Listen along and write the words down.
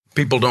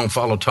People don't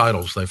follow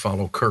titles, they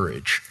follow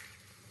courage.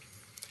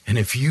 And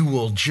if you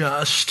will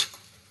just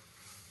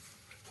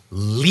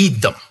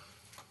lead them,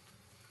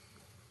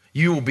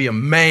 you will be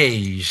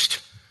amazed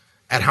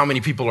at how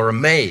many people are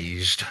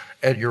amazed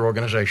at your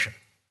organization.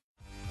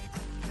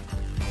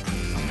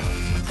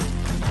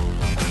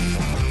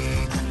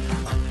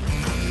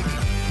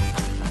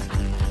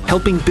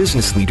 Helping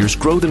business leaders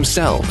grow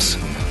themselves,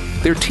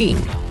 their team,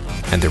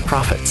 and their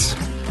profits.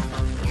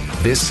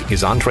 This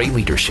is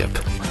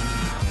EntreLeadership.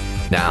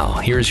 Now,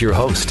 here's your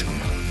host,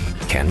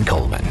 Ken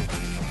Coleman.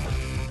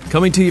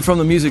 Coming to you from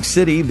the Music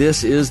City,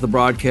 this is the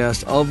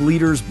broadcast of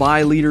Leaders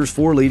by Leaders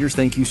for Leaders.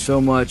 Thank you so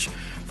much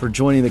for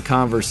joining the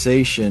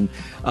conversation.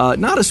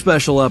 Not a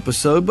special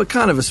episode, but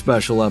kind of a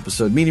special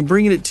episode, meaning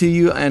bringing it to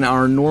you in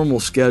our normal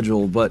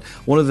schedule. But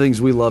one of the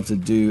things we love to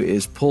do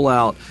is pull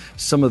out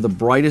some of the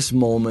brightest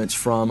moments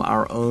from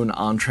our own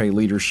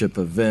EntreLeadership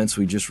events.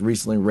 We just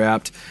recently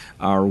wrapped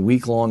our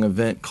week-long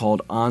event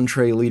called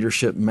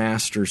EntreLeadership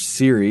Master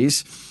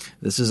Series.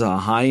 This is a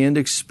high-end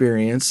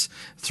experience,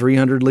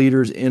 300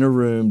 leaders in a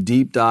room,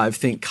 deep dive,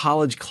 think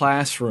college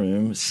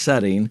classroom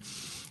setting.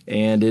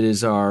 And it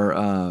is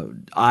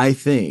I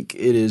think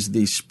it is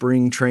the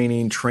spring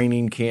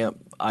training camp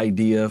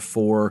idea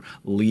for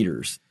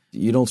leaders.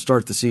 You don't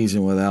start the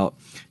season without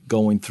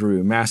going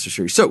through Master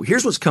Series. So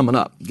here's what's coming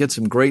up. Get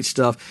some great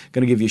stuff.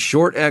 Going to give you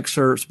short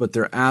excerpts, but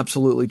they're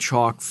absolutely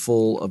chock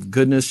full of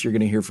goodness. You're going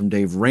to hear from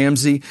Dave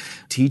Ramsey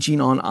teaching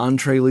on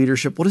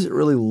EntreLeadership. What does it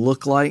really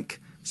look like?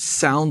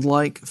 Sound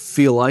like,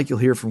 feel like. You'll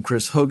hear from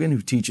Chris Hogan,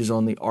 who teaches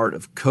on the art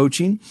of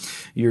coaching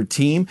your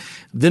team.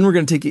 Then we're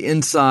going to take you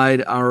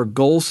inside our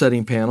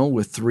goal-setting panel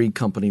with 3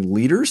 company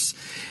leaders.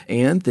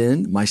 And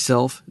then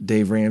myself,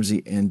 Dave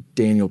Ramsey, and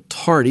Daniel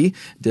Tardy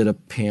did a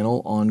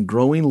panel on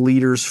growing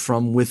leaders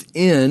from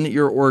within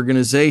your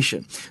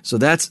organization. So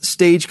that's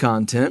stage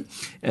content.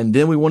 And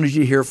then we wanted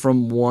you to hear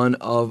from one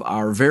of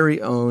our very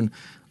own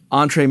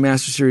Entre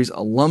Master Series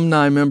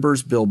alumni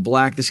members, Bill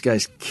Black. This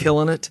guy's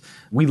killing it.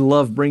 We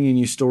love bringing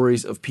you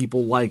stories of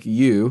people like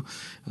you.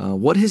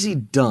 What has he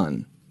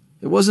done?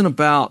 It wasn't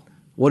about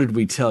what did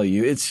we tell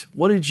you. It's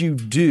what did you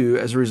do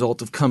as a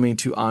result of coming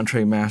to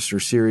Entre Master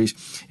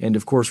Series. And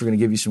of course, we're going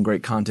to give you some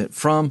great content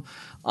from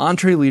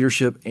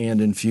EntreLeadership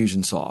and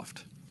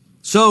Infusionsoft.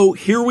 So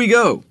here we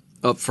go.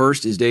 Up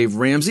first is Dave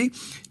Ramsey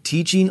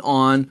teaching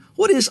on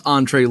what is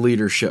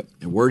EntreLeadership,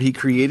 a word he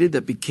created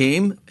that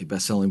became a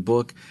best-selling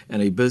book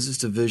and a business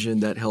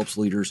division that helps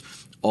leaders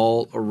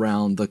all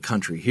around the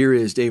country. Here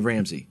is Dave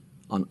Ramsey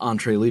on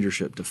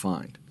EntreLeadership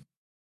defined.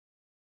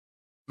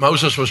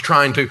 Moses was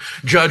trying to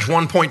judge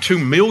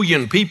 1.2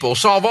 million people,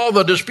 solve all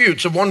the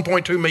disputes of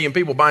 1.2 million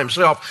people by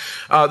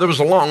himself. There was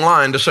a long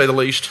line, to say the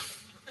least.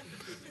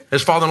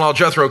 His father-in-law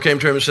Jethro came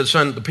to him and said,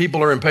 "Son, the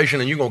people are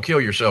impatient and you're going to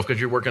kill yourself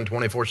because you're working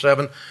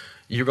 24/7.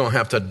 You're going to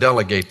have to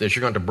delegate this.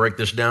 You're going to have to break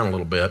this down a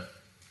little bit."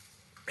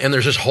 And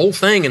there's this whole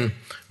thing in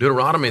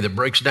Deuteronomy that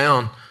breaks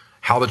down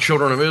how the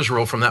children of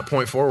Israel from that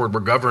point forward were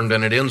governed,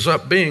 and it ends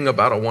up being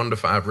about a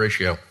 1-to-5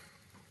 ratio.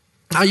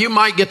 Now, you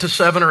might get to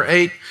 7 or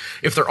 8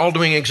 if they're all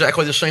doing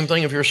exactly the same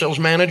thing. If you're a sales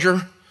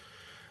manager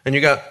and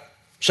you got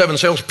 7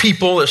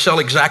 salespeople that sell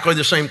exactly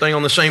the same thing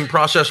on the same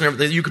process and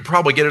everything, you could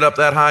probably get it up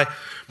that high.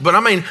 But I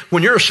mean,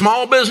 when you're a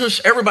small business,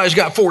 everybody's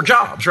got 4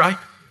 jobs, right?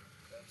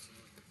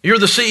 You're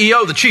the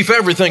CEO, the chief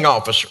everything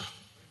officer,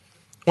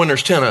 when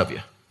there's 10 of you.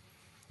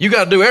 You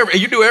got to do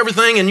you do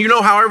everything, and you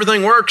know how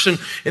everything works, and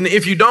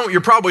if you don't,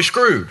 you're probably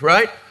screwed,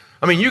 right?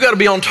 I mean, you got to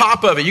be on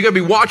top of it. You got to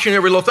be watching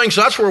every little thing.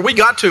 So that's where we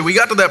got to. We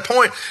got to that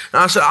point,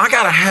 and I said, I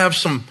got to have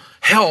some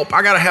help.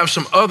 I got to have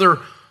some other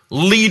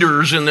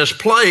leaders in this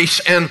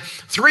place, and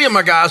 3 of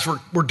my guys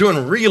were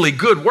doing really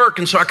good work,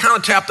 and so I kind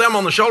of tapped them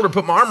on the shoulder,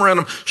 put my arm around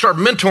them, started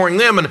mentoring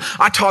them, and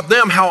I taught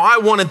them how I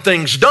wanted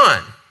things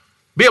done.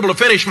 Be able to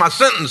finish my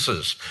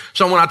sentences.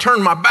 So when I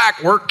turn my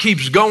back, work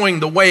keeps going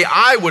the way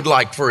I would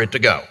like for it to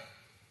go.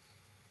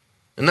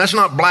 And that's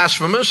not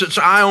blasphemous. It's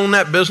I own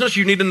that business.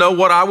 You need to know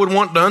what I would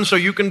want done so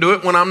you can do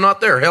it when I'm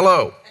not there.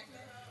 Hello.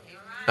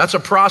 That's a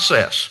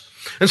process.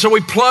 And so we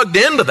plugged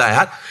into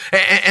that,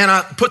 and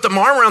I put the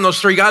arm around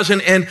those 3 guys,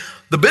 and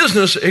the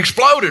business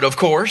exploded, of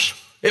course.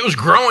 It was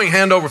growing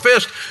hand over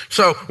fist.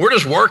 So we're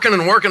just working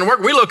and working and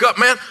working. We look up,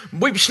 man,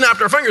 we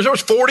snapped our fingers. There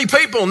was 40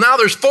 people. Now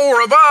there's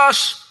 4 of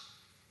us.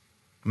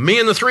 Me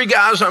and the 3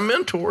 guys I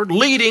mentored,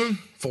 leading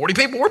 40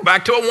 people. We're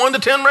back to a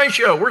 1-to-10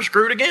 ratio. We're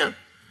screwed again.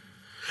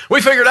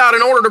 We figured out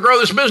in order to grow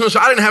this business,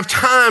 I didn't have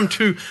time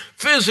to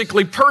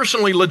physically,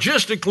 personally,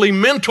 logistically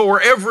mentor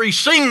every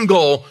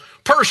single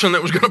person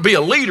that was going to be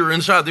a leader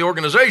inside the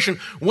organization.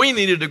 We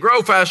needed to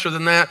grow faster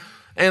than that.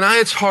 And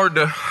it's hard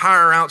to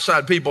hire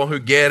outside people who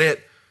get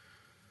it.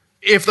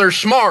 If they're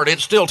smart, it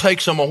still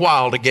takes them a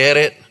while to get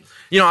it.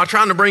 You know, I'm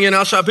trying to bring in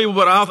outside people,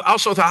 but I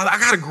also thought I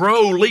got to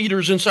grow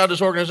leaders inside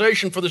this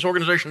organization for this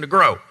organization to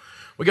grow.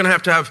 We're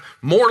going to have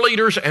more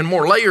leaders and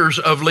more layers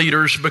of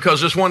leaders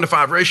because this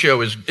 1-to-5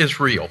 ratio is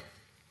real.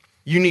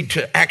 You need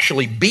to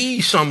actually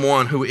be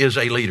someone who is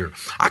a leader.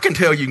 I can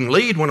tell you can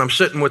lead when I'm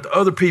sitting with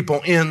other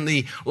people in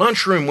the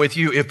lunchroom with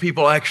you if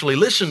people actually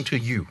listen to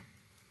you.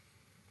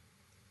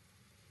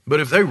 But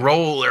if they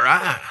roll their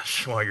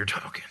eyes while you're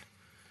talking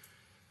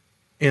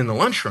in the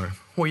lunchroom,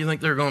 what do you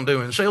think they're going to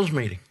do in a sales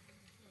meeting?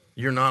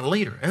 You're not a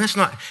leader. And that's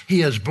not,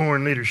 he has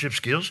born leadership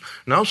skills.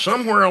 No,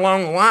 somewhere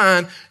along the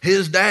line,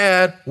 his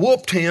dad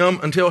whooped him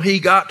until he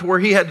got to where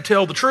he had to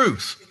tell the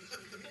truth.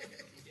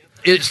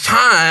 It's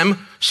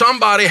time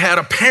somebody had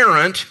a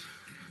parent,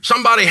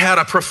 somebody had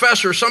a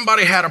professor,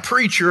 somebody had a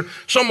preacher,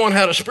 someone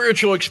had a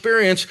spiritual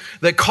experience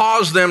that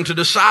caused them to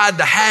decide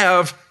to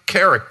have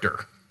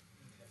character.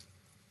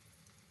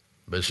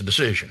 But it's a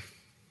decision.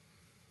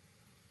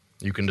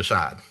 You can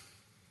decide.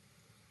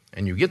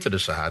 And you get to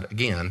decide,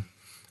 again,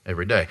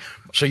 every day.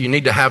 So you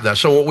need to have that.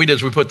 So what we did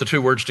is we put the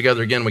two words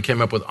together again. We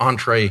came up with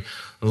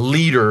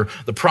EntreLeader,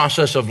 the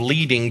process of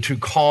leading to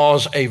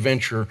cause a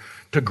venture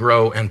to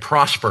grow and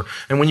prosper.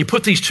 And when you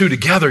put these two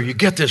together, you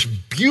get this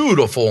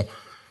beautiful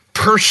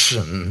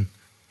person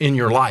in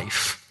your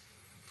life.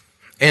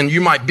 And you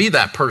might be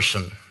that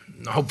person.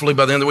 Hopefully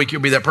by the end of the week,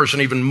 you'll be that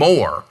person even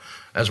more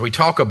as we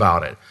talk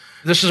about it.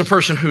 This is a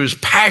person who's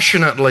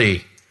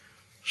passionately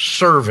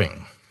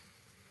serving.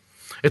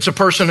 It's a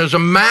person who's a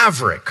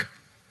maverick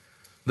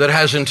that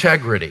has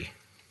integrity.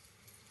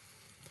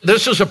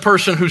 This is a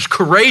person who's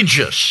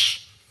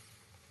courageous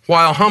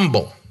while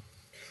humble.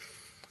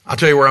 I'll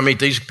tell you where I meet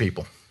these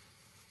people.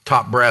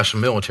 Top brass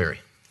military.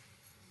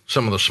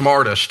 Some of the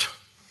smartest,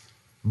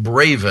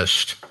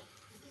 bravest,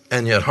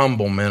 and yet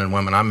humble men and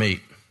women I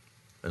meet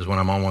is when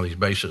I'm on one of these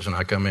bases and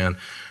I come in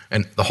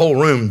and the whole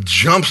room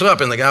jumps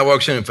up and the guy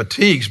walks in and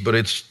fatigues, but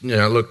it's,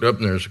 I looked up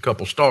and there's a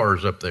couple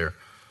stars up there.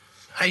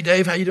 Hey,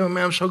 Dave, how you doing,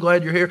 man? I'm so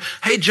glad you're here.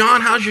 Hey,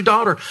 John, how's your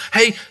daughter?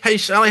 Hey,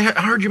 Sally,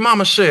 I heard your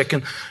mama's sick.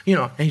 And,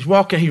 and he's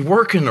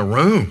working the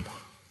room,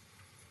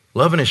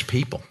 loving his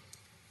people,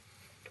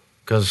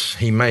 because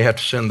he may have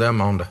to send them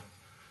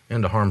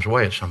into harm's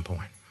way at some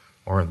point,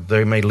 or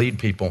they may lead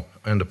people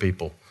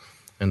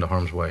into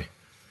harm's way.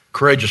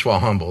 Courageous while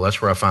humble,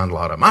 that's where I find a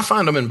lot of them. I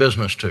find them in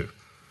business too,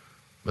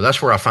 but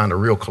that's where I find a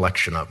real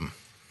collection of them,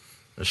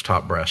 this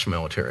top brass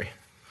military.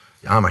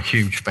 I'm a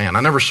huge fan.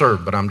 I never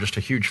served, but I'm just a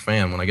huge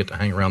fan when I get to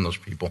hang around those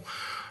people.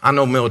 I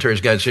know military's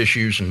got its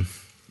issues, and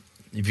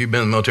if you've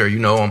been in the military, you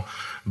know them,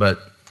 but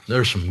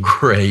there's some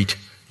great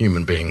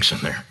human beings in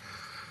there.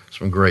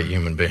 Some great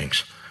human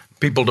beings.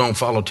 People don't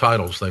follow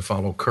titles, they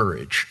follow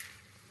courage.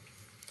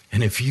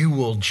 And if you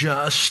will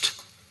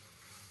just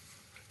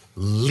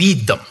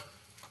lead them,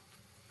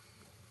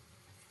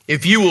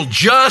 if you will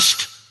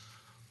just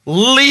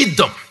lead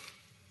them,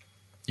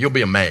 you'll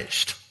be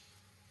amazed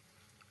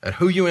at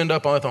who you end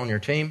up with on your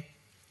team.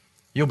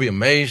 You'll be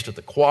amazed at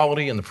the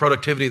quality and the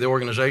productivity of the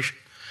organization.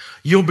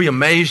 You'll be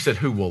amazed at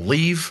who will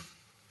leave.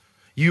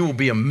 You will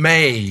be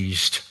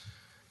amazed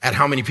at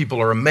how many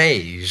people are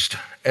amazed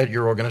at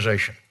your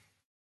organization.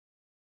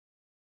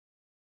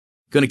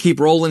 Going to keep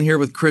rolling here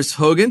with Chris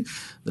Hogan,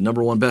 the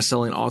 #1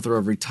 best-selling author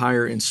of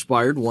Retire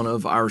Inspired, one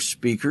of our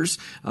speakers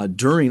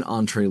during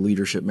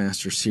EntreLeadership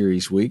Master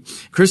Series Week.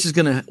 Chris is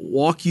going to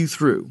walk you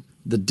through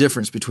the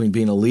difference between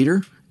being a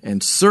leader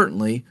and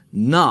certainly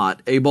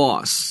not a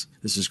boss.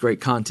 This is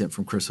great content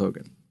from Chris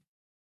Hogan.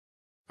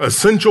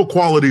 Essential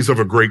qualities of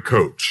a great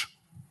coach.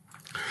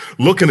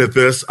 Looking at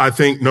this, I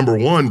think,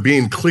 #1,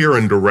 being clear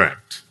and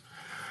direct.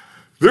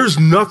 There's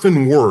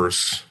nothing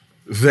worse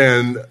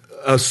than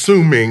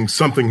assuming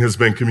something has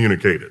been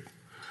communicated,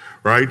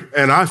 right?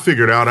 And I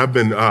figured out, I've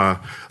been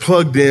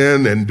plugged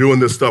in and doing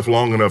this stuff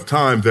long enough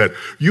time that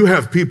you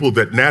have people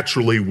that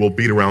naturally will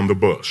beat around the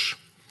bush.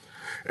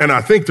 And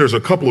I think there's a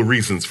couple of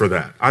reasons for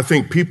that. I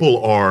think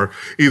people are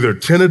either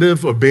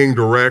tentative of being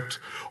direct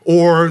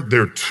or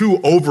they're too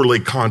overly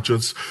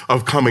conscious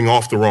of coming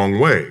off the wrong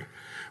way.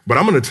 But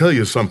I'm going to tell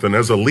you something.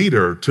 As a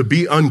leader, to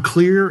be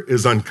unclear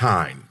is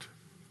unkind.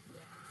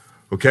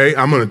 Okay?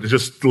 I'm going to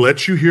just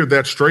let you hear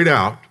that straight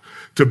out.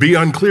 To be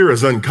unclear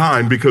is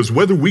unkind because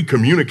whether we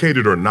communicate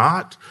it or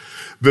not,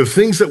 the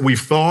things that we've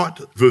thought,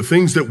 the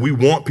things that we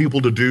want people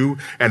to do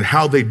and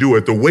how they do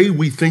it, the way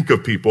we think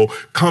of people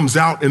comes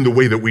out in the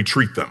way that we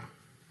treat them.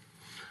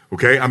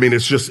 Okay? I mean,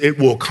 it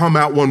will come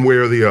out one way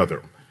or the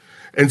other.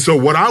 And so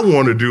what I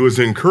want to do is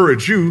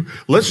encourage you,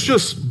 let's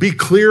just be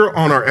clear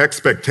on our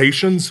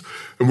expectations.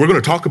 And we're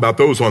going to talk about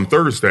those on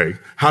Thursday,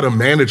 how to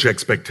manage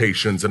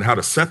expectations and how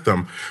to set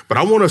them. But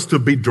I want us to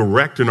be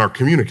direct in our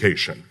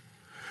communication.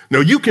 Now,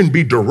 you can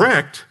be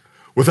direct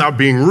without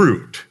being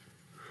rude.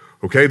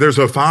 Okay, there's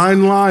a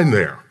fine line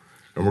there.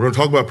 And we're going to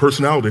talk about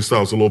personality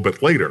styles a little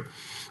bit later.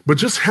 But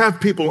just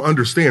have people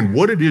understand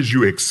what it is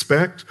you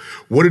expect,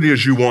 what it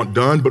is you want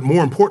done, but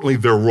more importantly,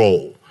 their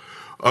role.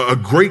 A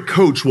great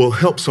coach will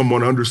help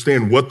someone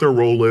understand what their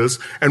role is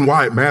and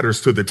why it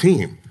matters to the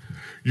team.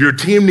 Your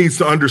team needs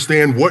to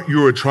understand what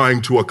you are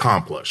trying to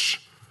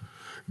accomplish.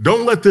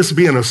 Don't let this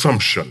be an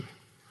assumption.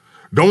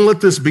 Don't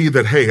let this be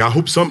that, hey, I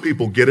hope some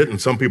people get it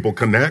and some people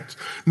connect.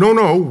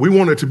 No, we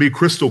want it to be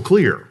crystal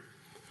clear.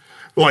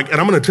 And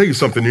I'm going to tell you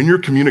something, in your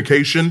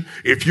communication,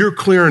 if you're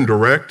clear and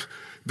direct,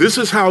 this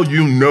is how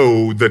you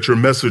know that your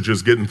message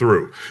is getting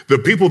through. The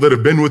people that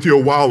have been with you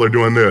a while are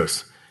doing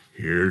this.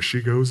 Here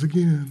she goes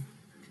again.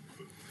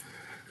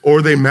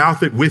 Or they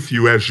mouth it with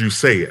you as you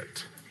say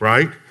it.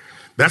 right?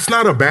 That's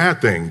not a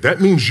bad thing. That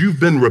means you've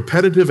been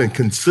repetitive and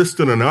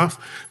consistent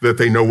enough that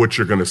they know what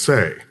you're going to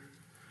say.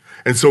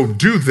 And so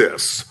do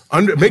this.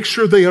 Make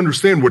sure they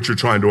understand what you're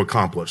trying to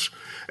accomplish.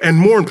 And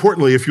more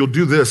importantly, if you'll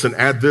do this and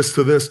add this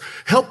to this,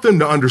 help them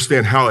to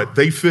understand how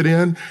they fit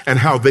in and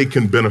how they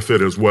can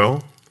benefit as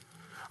well.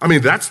 I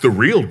mean, that's the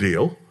real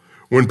deal.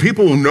 When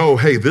people know,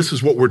 hey, this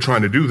is what we're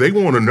trying to do, they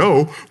want to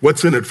know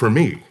what's in it for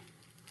me.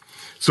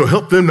 So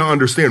help them to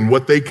understand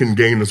what they can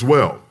gain as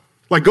well.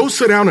 Like, go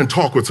sit down and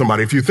talk with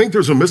somebody. If you think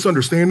there's a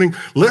misunderstanding,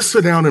 let's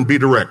sit down and be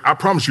direct. I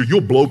promise you, you'll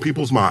blow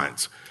people's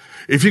minds.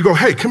 If you go,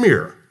 hey, come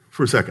here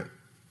for a second.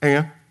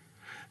 Ann?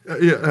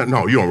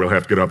 No, you don't really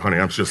have to get up, honey.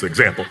 I'm just an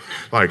example.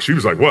 Like, she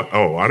was like, what?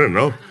 Oh, I didn't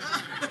know.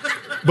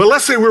 But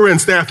let's say we were in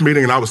staff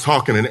meeting and I was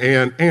talking and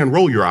Ann,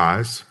 roll your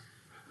eyes.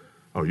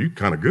 Oh, you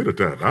kind of good at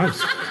that.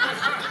 Nice.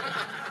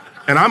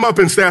 And I'm up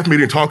in staff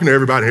meeting talking to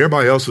everybody.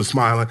 Everybody else is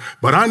smiling.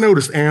 But I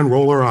noticed Ann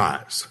roll her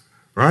eyes,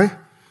 right?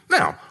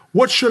 Now,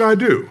 what should I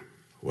do?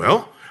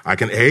 Well, I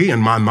can in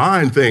my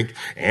mind think,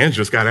 Ann's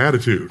just got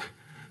attitude.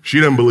 She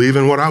doesn't believe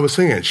in what I was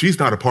saying. She's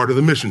not a part of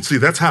the mission. See,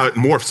 that's how it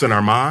morphs in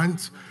our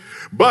minds.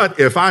 But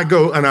if I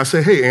go and I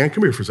say, hey, Ann,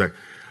 come here for a second.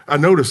 I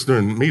noticed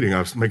during the meeting, I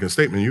was making a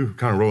statement, you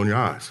kind of rolling your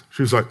eyes.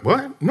 She was like,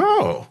 what?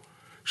 No.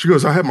 She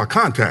goes, I had my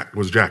contact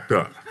was jacked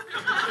up.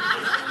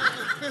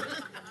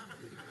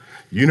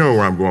 You know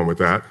where I'm going with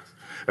that.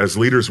 As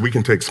leaders, we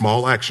can take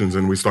small actions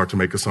and we start to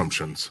make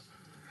assumptions.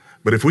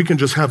 But if we can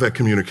just have that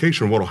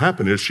communication, what will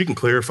happen is she can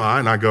clarify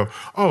and I go,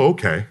 oh,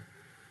 okay.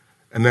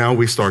 And now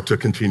we start to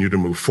continue to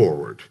move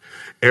forward.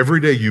 Every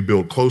day you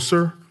build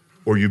closer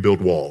or you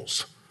build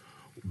walls.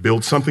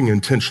 Build something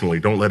intentionally.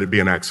 Don't let it be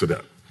an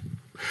accident.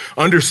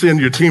 Understand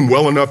your team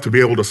well enough to be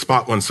able to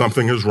spot when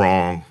something is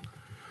wrong.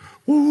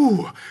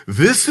 Ooh,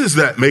 this is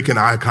that making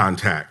eye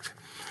contact.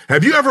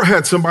 Have you ever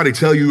had somebody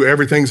tell you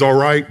everything's all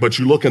right, but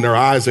you look in their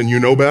eyes and you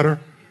know better?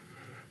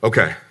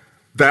 Okay,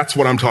 that's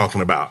what I'm talking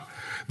about.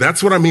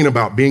 That's what I mean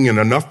about being in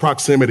enough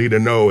proximity to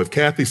know if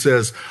Kathy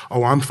says,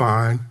 oh, I'm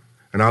fine,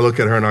 and I look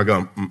at her and I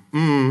go,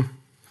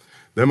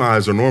 them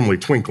eyes are normally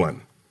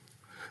twinkling.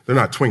 They're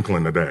not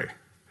twinkling today.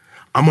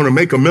 I'm going to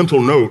make a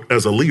mental note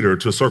as a leader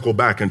to circle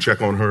back and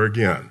check on her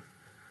again.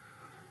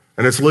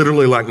 And it's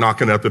literally like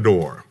knocking at the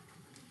door.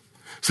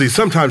 See,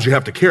 sometimes you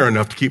have to care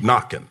enough to keep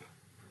knocking.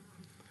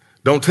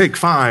 Don't take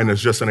fine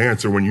as just an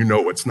answer when you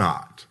know it's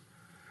not.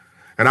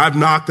 And I've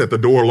knocked at the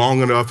door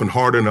long enough and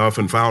hard enough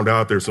and found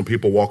out there's some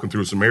people walking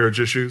through some marriage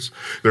issues.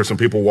 There's some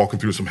people walking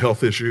through some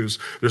health issues.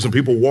 There's some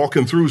people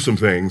walking through some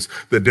things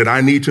that did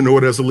I need to know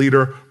it as a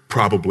leader?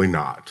 Probably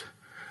not.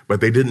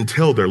 But they didn't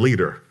tell their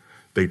leader.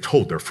 They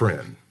told their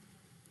friend.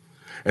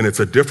 And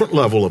it's a different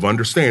level of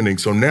understanding.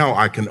 So now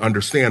I can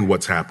understand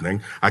what's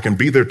happening. I can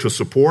be there to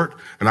support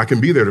and I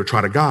can be there to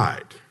try to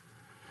guide.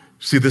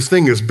 See, this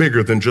thing is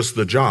bigger than just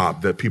the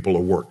job that people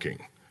are working.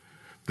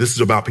 This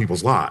is about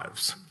people's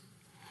lives.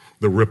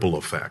 The ripple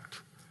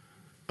effect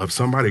of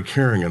somebody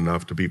caring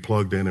enough to be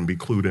plugged in and be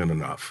clued in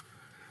enough.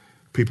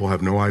 People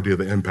have no idea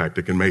the impact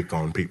it can make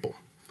on people.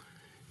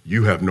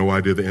 You have no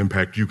idea the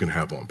impact you can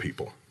have on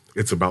people.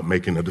 It's about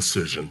making a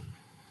decision.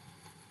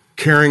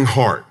 Caring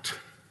heart.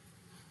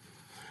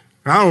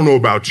 I don't know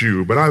about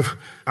you, but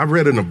I've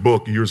read in a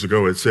book years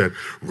ago, it said,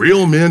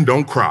 real men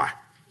don't cry,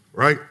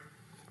 right?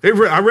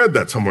 I read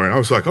that somewhere, and I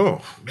was like,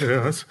 oh,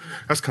 yeah,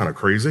 that's kind of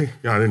crazy.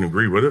 Yeah, I didn't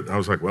agree with it. I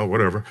was like, well,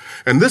 whatever.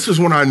 And this is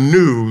when I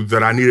knew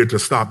that I needed to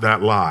stop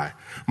that lie.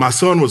 My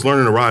son was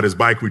learning to ride his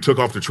bike. We took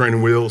off the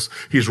training wheels.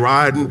 He's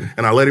riding,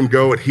 and I let him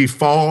go, and he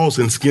falls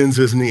and skins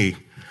his knee.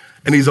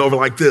 And he's over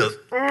like this.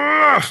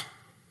 Ugh!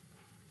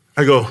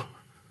 I go,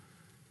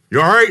 you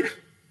all right?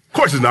 Of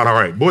course he's not all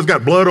right. Boy's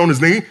got blood on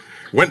his knee,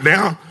 went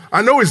down.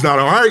 I know he's not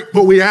all right,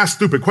 but we ask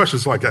stupid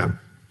questions like that.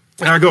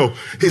 And I go,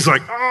 he's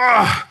like,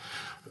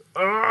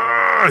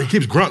 he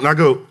keeps grunting. I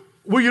go,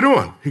 what are you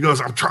doing? He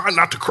goes, I'm trying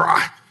not to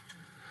cry.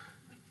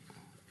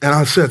 And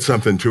I said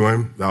something to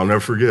him that I'll never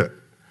forget.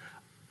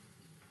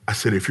 I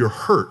said, if you're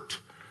hurt,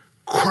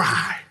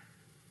 cry.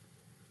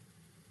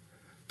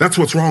 That's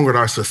what's wrong with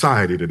our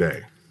society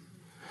today.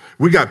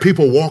 We got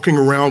people walking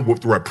around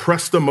with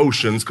repressed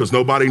emotions because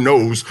nobody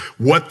knows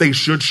what they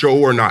should show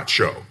or not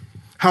show.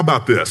 How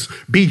about this?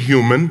 Be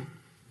human.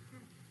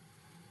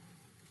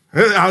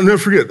 I'll never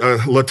forget,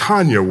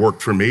 LaTanya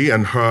worked for me,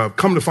 and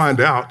come to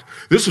find out,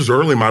 this was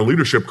early in my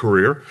leadership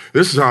career.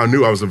 This is how I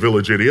knew I was a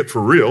village idiot,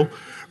 for real,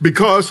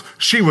 because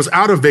she was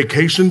out of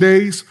vacation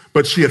days,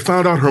 but she had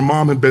found out her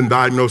mom had been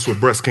diagnosed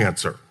with breast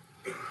cancer,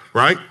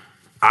 right?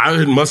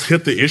 I must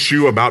hit the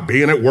issue about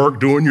being at work,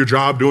 doing your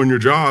job,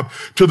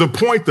 to the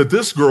point that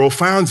this girl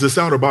finds this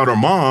out about her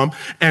mom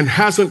and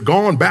hasn't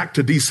gone back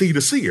to D.C. to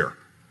see her.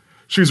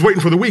 She's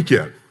waiting for the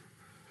weekend.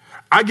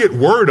 I get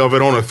word of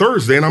it on a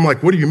Thursday, and I'm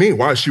like, what do you mean?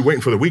 Why is she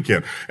waiting for the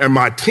weekend? And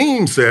my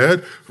team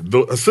said,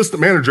 the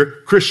assistant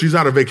manager, Chris, she's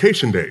out of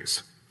vacation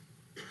days.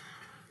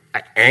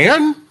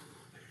 And?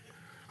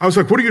 I was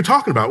like, what are you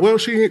talking about? Well,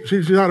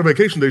 she's out of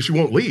vacation days. She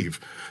won't leave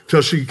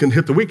till she can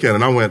hit the weekend.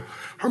 And I went,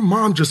 her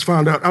mom just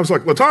found out. I was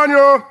like,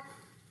 LaTanya.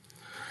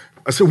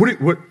 I said,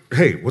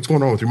 hey, what's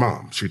going on with your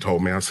mom? She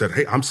told me. I said,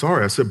 hey, I'm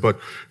sorry. I said, but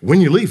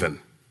when you leaving?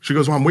 She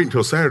goes, well, I'm waiting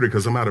until Saturday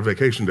because I'm out of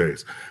vacation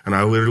days. And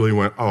I literally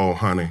went, oh,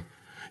 honey,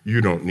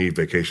 you don't need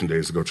vacation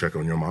days to go check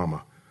on your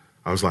mama.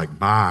 I was like,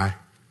 bye.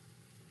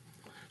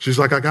 She's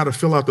like, I got to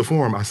fill out the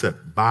form. I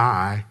said,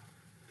 bye. I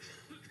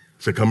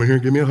said, come in here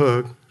and give me a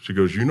hug. She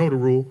goes, you know the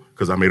rule,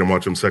 because I made him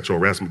watch them sexual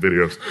harassment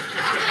videos.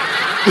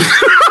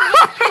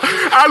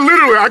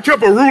 I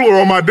kept a ruler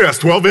on my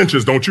desk, 12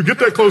 inches. Don't you get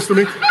that close to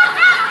me.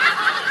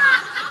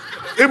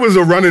 It was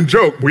a running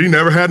joke. We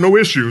never had no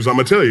issues, I'm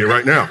going to tell you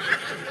right now.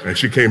 And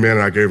she came in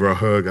and I gave her a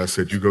hug. I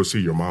said, you go see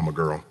your mama,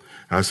 girl.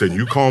 I said,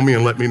 you call me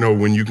and let me know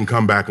when you can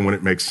come back and when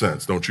it makes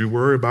sense. Don't you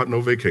worry about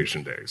no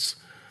vacation days.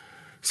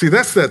 See,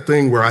 that's that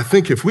thing where I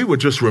think if we would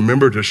just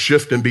remember to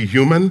shift and be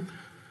human,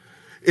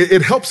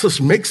 it helps us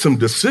make some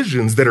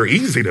decisions that are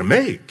easy to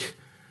make.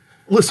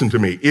 Listen to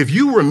me. If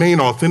you remain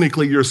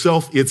authentically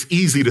yourself, it's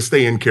easy to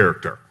stay in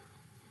character.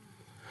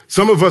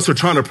 Some of us are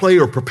trying to play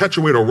or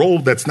perpetuate a role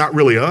that's not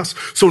really us.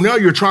 So now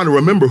you're trying to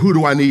remember, who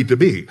do I need to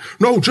be?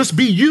 No, just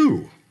be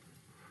you.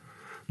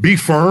 Be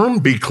firm,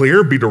 be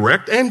clear, be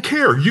direct, and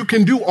care. You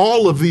can do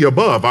all of the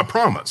above, I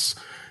promise.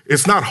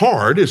 It's not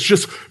hard. It's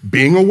just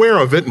being aware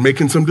of it and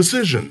making some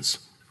decisions.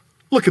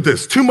 Look at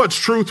this. Too much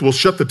truth will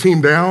shut the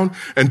team down,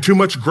 and too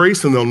much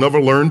grace, and they'll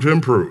never learn to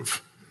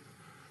improve.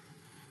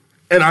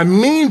 And I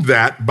mean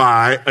that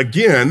by,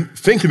 again,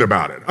 thinking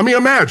about it. I mean,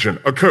 imagine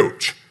a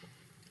coach.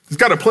 He's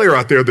got a player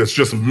out there that's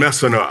just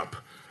messing up.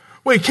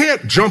 Well, he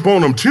can't jump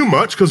on them too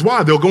much, because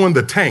why? They'll go in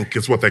the tank,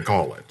 is what they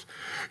call it.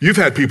 You've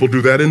had people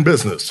do that in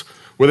business,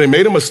 where they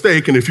made a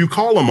mistake, and if you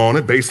call them on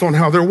it based on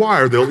how they're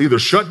wired, they'll either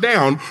shut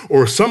down,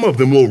 or some of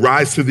them will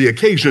rise to the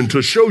occasion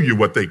to show you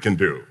what they can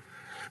do.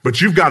 But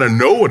you've got to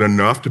know it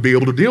enough to be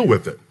able to deal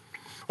with it.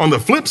 On the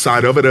flip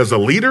side of it, as a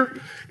leader,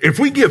 if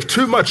we give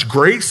too much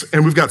grace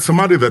and we've got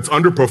somebody that's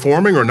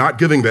underperforming or not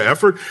giving the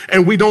effort,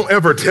 and we don't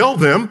ever tell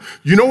them,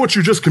 you know what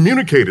you just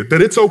communicated,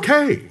 that it's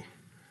okay.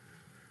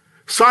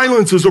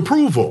 Silence is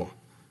approval.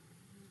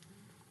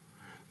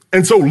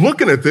 And so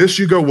looking at this,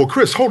 you go, well,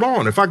 Chris, hold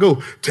on. If I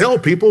go tell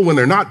people when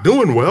they're not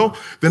doing well,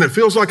 then it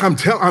feels like I'm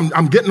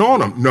getting on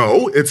them.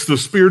 No, it's the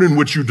spirit in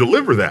which you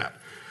deliver that.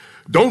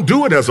 Don't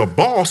do it as a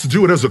boss,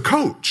 do it as a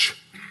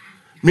coach.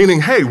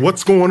 Meaning, hey,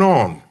 what's going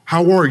on?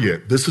 How are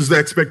you? This is the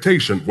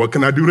expectation. What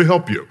can I do to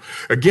help you?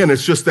 Again,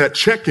 it's just that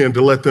check-in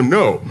to let them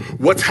know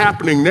what's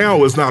happening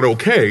now is not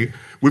okay.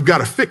 We've got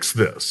to fix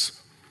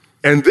this.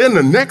 And then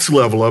the next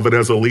level of it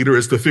as a leader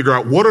is to figure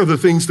out what are the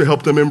things to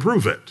help them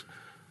improve it.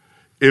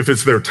 If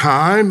it's their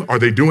time, are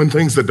they doing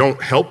things that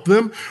don't help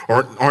them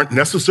or aren't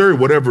necessary,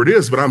 whatever it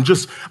is, but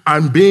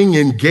I'm being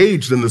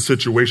engaged in the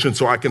situation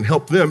so I can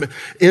help them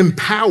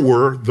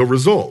empower the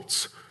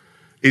results.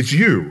 It's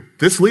you.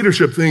 This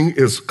leadership thing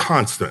is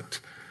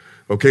constant,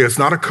 okay? It's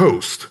not a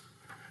coast.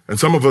 And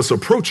some of us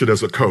approach it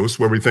as a coast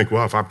where we think,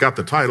 well, if I've got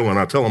the title and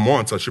I tell them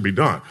once, I should be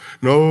done.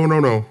 No.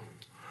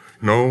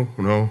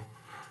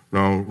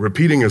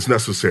 Repeating is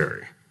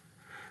necessary.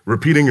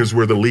 Repeating is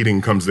where the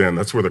leading comes in.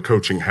 That's where the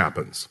coaching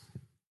happens.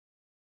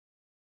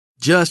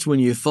 Just when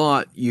you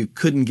thought you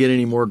couldn't get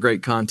any more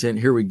great content,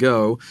 here we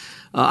go.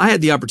 I had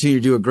the opportunity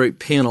to do a great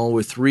panel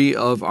with three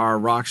of our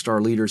rock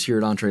star leaders here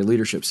at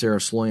EntreLeadership, Sarah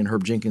Sloyan,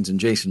 Herb Jenkins, and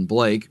Jason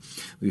Blake.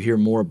 We hear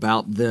more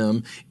about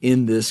them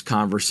in this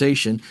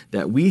conversation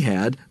that we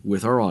had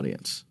with our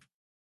audience.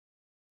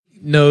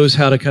 Knows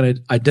how to kind of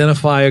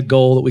identify a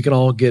goal that we can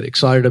all get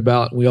excited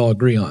about and we all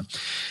agree on.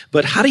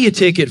 But how do you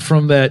take it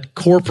from that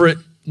corporate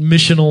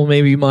missional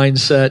maybe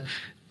mindset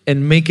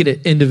and make it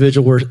an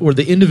individual where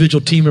the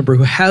individual team member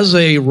who has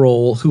a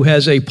role, who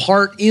has a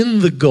part in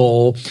the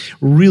goal,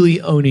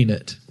 really owning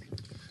it?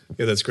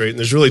 Yeah, that's great. And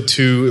there's really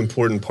two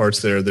important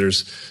parts there.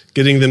 There's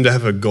getting them to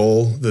have a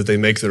goal that they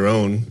make their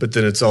own, but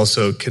then it's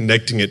also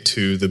connecting it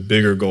to the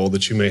bigger goal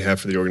that you may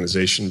have for the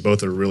organization.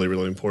 Both are really,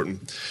 really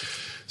important.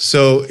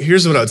 So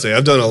here's what I'd say.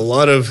 I've done a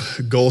lot of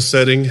goal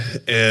setting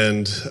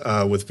and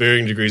with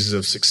varying degrees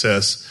of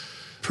success,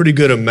 pretty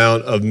good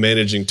amount of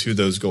managing to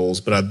those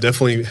goals, but I've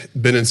definitely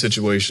been in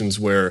situations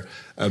where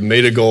I've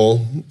made a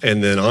goal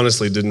and then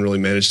honestly didn't really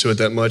manage to it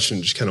that much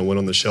and just kind of went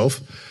on the shelf.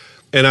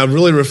 And I've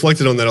really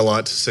reflected on that a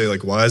lot to say,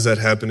 like, why is that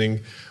happening?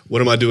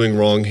 What am I doing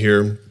wrong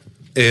here?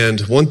 And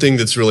one thing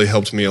that's really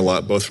helped me a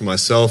lot, both for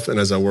myself and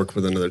as I work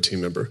with another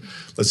team member.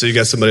 Let's say you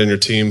got somebody on your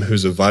team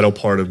who's a vital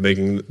part of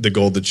making the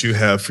goal that you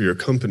have for your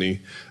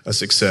company a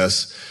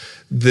success.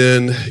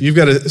 Then you've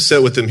got to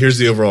set with them, here's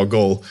the overall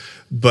goal.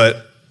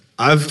 But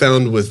I've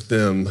found with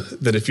them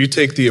that if you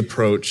take the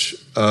approach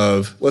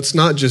of let's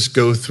not just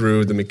go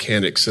through the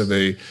mechanics of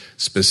a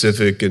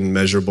specific and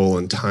measurable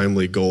and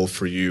timely goal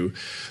for you,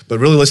 but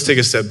really let's take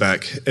a step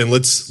back and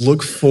let's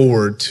look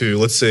forward to,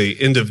 let's say,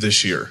 end of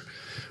this year,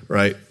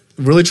 right?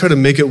 Really try to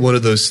make it one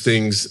of those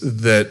things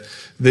that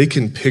they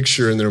can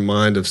picture in their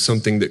mind of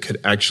something that could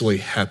actually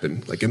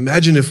happen. Like,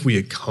 imagine if we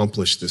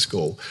accomplished this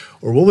goal.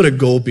 Or what would a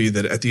goal be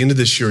that at the end of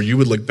this year you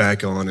would look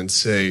back on and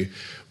say,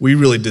 we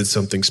really did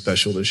something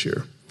special this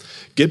year?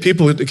 Get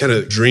people to kind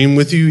of dream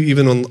with you,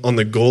 even on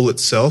the goal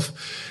itself.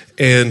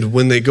 And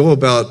when they go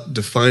about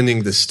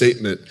defining the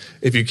statement,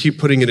 if you keep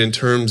putting it in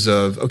terms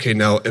of, okay,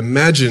 now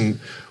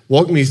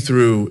walk me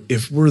through,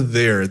 if we're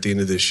there at the end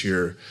of this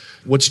year,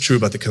 what's true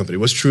about the company?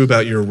 What's true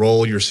about your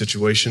role, your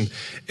situation?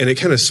 And it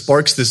kind of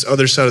sparks this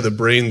other side of the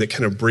brain that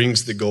kind of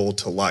brings the goal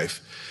to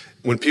life.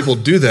 When people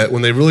do that,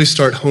 when they really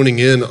start honing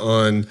in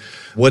on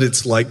what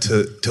it's like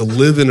to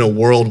live in a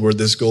world where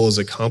this goal is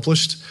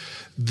accomplished,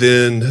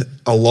 then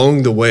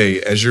along the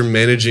way, as you're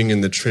managing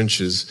in the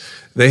trenches,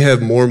 they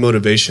have more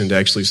motivation to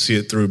actually see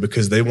it through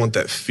because they want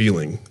that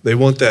feeling. They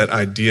want that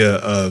idea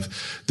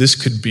of this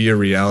could be a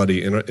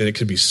reality and it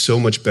could be so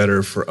much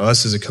better for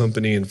us as a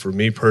company and for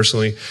me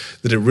personally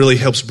that it really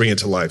helps bring it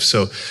to life.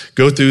 So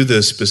go through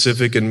the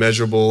specific and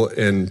measurable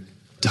and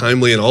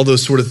timely and all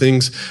those sort of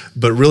things,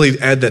 but really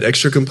add that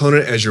extra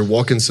component as you're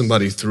walking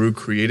somebody through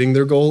creating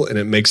their goal, and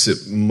it makes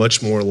it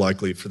much more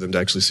likely for them to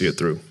actually see it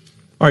through.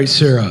 All right,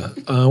 Sarah,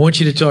 I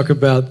want you to talk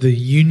about the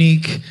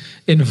unique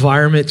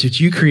environment that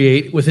you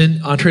create within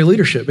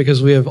EntreLeadership,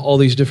 because we have all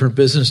these different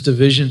business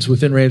divisions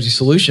within Ramsey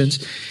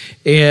Solutions.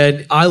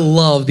 And I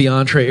love the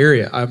Entre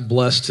area. I'm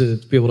blessed to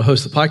be able to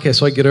host the podcast,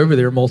 so I get over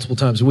there multiple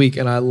times a week,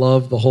 and I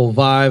love the whole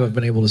vibe. I've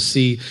been able to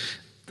see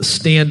the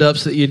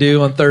stand-ups that you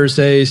do on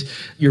Thursdays.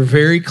 You're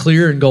very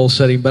clear in goal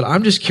setting, but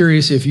I'm just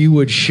curious if you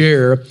would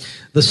share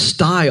the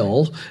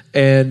style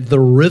and the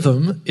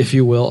rhythm, if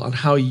you will, on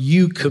how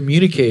you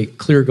communicate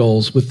clear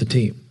goals with the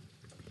team.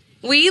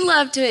 We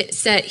love to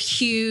set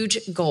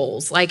huge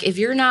goals. Like if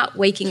you're not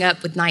waking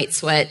up with night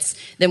sweats,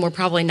 then we're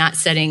probably not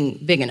setting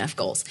big enough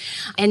goals.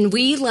 And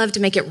we love to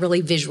make it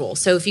really visual.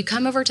 So if you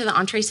come over to the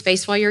Entre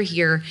space while you're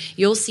here,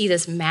 you'll see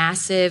this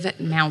massive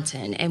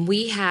mountain. And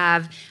we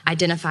have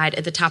identified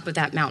at the top of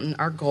that mountain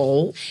our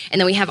goal.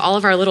 And then we have all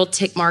of our little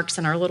tick marks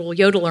and our little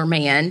yodeler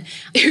man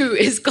who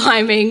is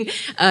climbing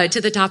to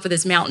the top of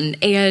this mountain.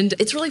 And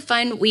it's really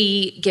fun.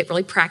 We get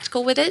really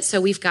practical with it. So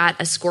we've got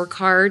a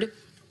scorecard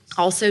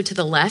also to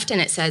the left,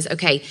 and it says,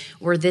 okay,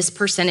 we're this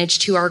percentage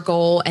to our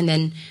goal, and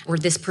then we're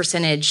this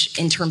percentage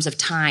in terms of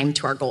time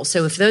to our goal.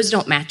 So if those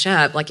don't match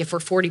up, like if we're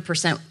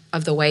 40%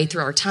 of the way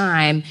through our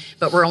time,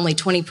 but we're only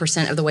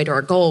 20% of the way to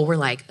our goal, we're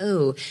like,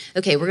 oh,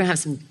 okay, we're going to have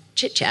some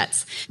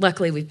chit-chats.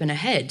 Luckily, we've been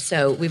ahead,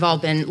 so we've all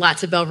been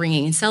lots of bell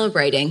ringing and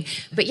celebrating.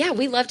 But yeah,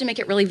 we love to make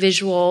it really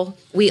visual.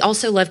 We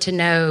also love to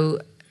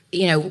know,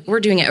 we're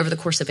doing it over the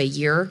course of a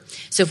year.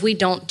 So if we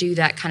don't do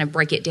that, kind of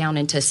break it down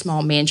into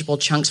small, manageable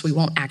chunks, we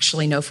won't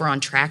actually know if we're on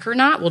track or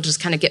not. We'll just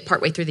kind of get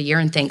partway through the year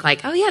and think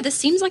like, oh yeah, this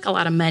seems like a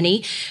lot of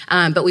money.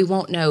 But we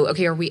won't know,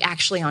 okay, are we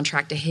actually on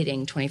track to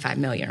hitting 25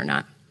 million or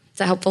not? Is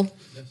that helpful?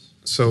 Yes.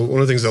 So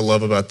one of the things I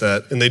love about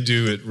that, and they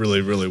do it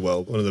really, really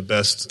well, one of the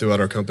best throughout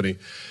our company,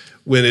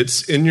 when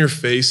it's in your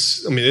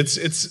face, I mean,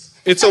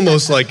 it's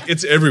almost like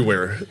it's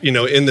everywhere,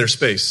 in their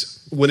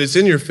space. When it's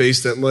in your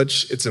face that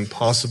much, it's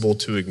impossible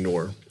to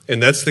ignore.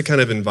 And that's the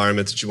kind of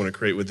environment that you want to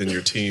create within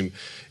your team,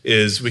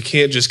 is we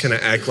can't just kind of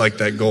act like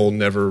that goal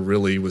never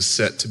really was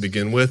set to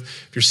begin with.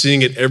 If you're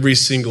seeing it every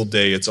single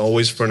day, it's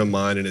always front of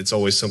mind, and it's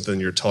always something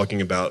you're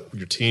talking about with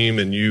your team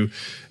and you.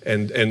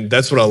 And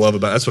that's what I love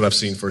about it. That's what I've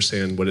seen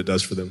firsthand, what it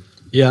does for them.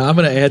 Yeah, I'm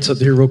going to add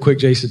something here real quick,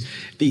 Jason.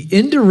 The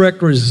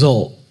indirect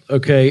result,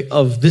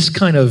 of this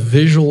kind of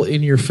visual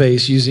in your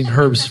face, using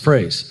Herb's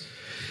phrase,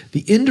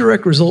 the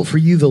indirect result for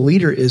you, the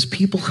leader, is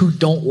people who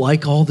don't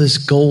like all this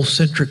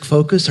goal-centric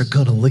focus are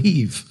going to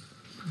leave.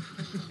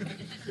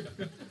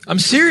 I'm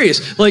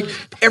serious. Like,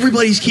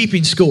 everybody's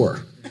keeping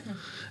score.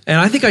 And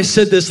I think I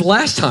said this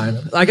last time.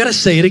 I got to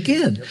say it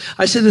again.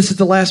 I said this at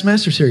the last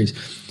Master Series.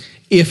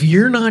 If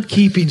you're not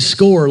keeping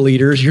score,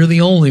 leaders, you're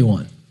the only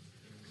one.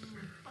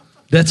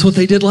 That's what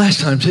they did last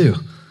time, too.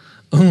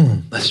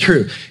 That's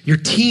true. Your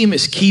team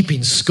is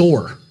keeping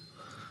score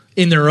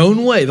in their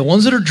own way. The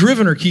ones that are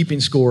driven are keeping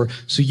score,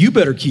 so you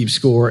better keep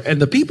score.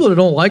 And the people that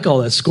don't like all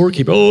that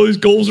scorekeeping, these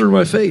goals are in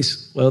my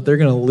face. Well, they're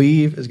going to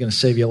leave. It's going to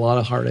save you a lot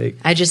of heartache.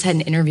 I just had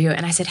an interview,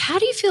 and I said, how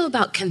do you feel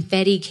about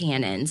confetti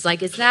cannons?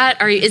 Like, is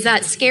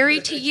that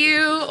scary to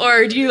you?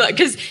 Or do you,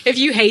 because if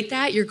you hate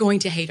that, you're going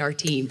to hate our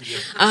team.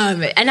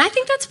 And I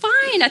think that's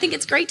fine. I think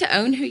it's great to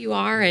own who you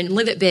are and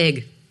live it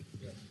big.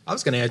 I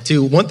was going to add,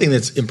 too, one thing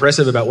that's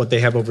impressive about what they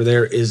have over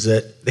there is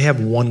that they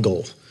have one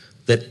goal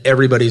that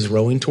everybody's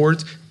rowing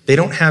towards. They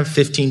don't have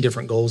 15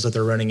 different goals that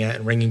they're running at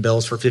and ringing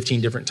bells for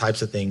 15 different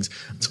types of things.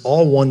 It's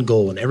all one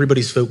goal, and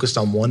everybody's focused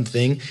on one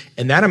thing.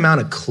 And that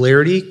amount of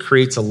clarity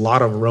creates a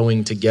lot of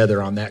rowing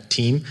together on that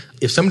team.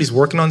 If somebody's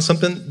working on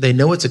something, they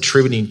know it's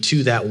attributing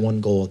to that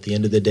one goal at the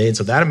end of the day. And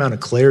so that amount of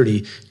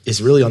clarity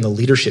is really on the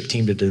leadership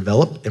team to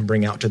develop and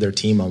bring out to their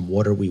team on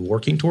what are we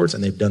working towards,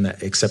 and they've done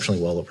that exceptionally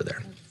well over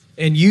there.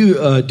 And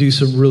you do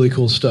some really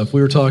cool stuff.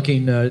 We were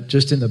talking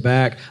just in the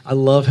back. I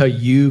love how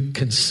you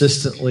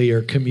consistently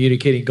are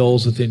communicating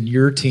goals within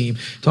your team.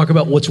 Talk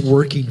about what's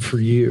working for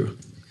you.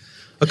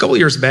 A couple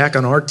years back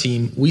on our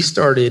team, we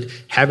started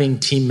having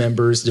team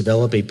members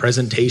develop a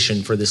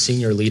presentation for the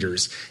senior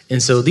leaders.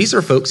 And so these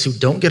are folks who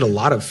don't get a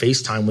lot of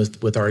face time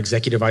with our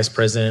executive vice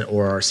president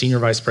or our senior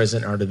vice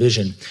president in our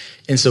division.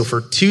 And so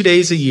for 2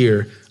 days a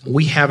year,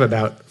 we have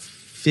about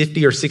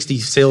 50 or 60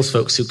 sales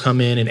folks who come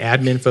in and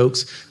admin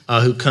folks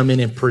who come in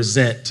and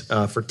present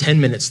for 10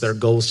 minutes their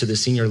goals to the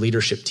senior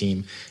leadership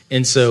team.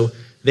 And so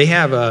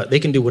they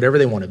can do whatever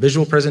they want, a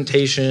visual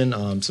presentation,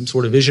 some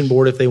sort of vision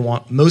board if they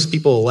want. Most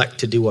people elect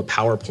to do a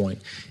PowerPoint.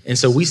 And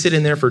so we sit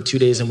in there for 2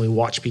 days and we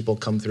watch people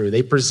come through.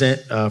 They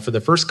present for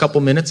the first couple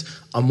minutes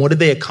on what did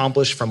they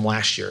accomplish from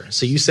last year.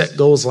 So you set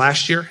goals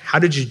last year, how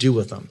did you do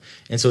with them?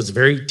 And so it's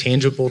very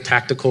tangible,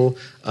 tactical.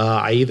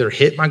 I either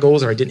hit my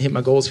goals or I didn't hit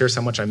my goals. Here's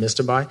how much I missed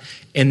it by.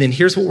 And then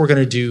here's what we're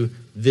going to do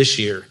this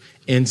year.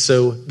 And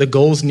so the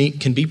goals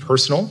can be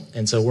personal.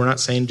 And so we're not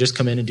saying just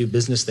come in and do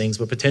business things,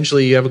 but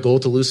potentially you have a goal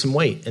to lose some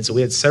weight. And so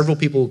we had several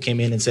people who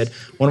came in and said,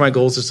 one of my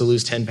goals is to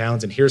lose 10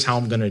 pounds, and here's how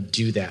I'm going to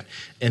do that.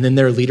 And then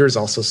their leaders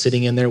also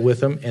sitting in there with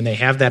them, and they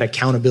have that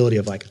accountability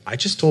of like, I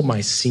just told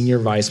my senior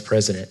vice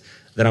president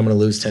that I'm going to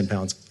lose 10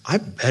 pounds. I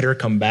better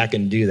come back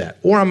and do that.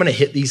 Or I'm going to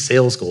hit these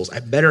sales goals.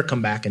 I better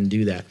come back and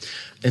do that.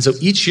 And so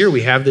each year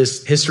we have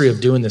this history of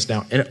doing this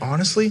now. And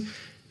honestly,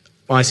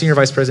 my senior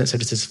vice president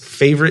said it's his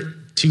favorite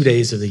 2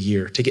 days of the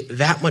year to get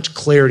that much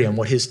clarity on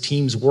what his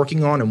team's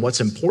working on and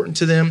what's important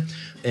to them.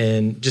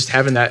 And just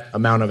having that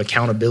amount of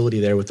accountability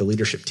there with the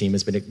leadership team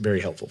has been very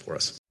helpful for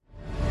us.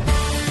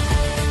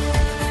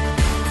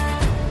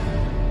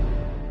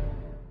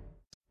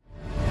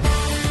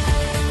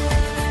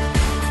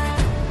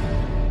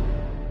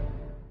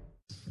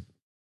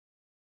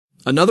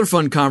 Another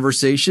fun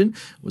conversation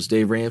was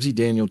Dave Ramsey,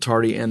 Daniel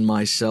Tardy, and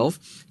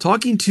myself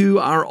talking to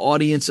our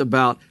audience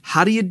about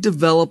how do you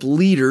develop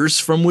leaders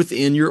from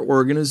within your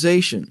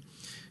organization.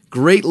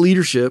 Great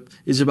leadership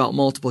is about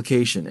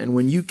multiplication, and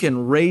when you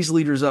can raise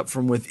leaders up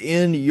from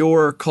within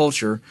your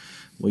culture,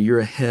 well, you're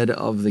ahead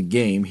of the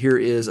game. Here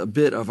is a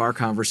bit of our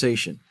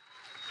conversation.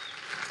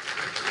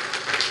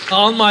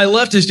 On my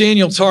left is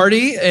Daniel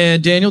Tardy,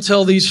 and Daniel,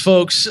 tell these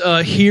folks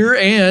here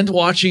and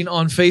watching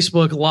on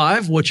Facebook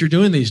Live what you're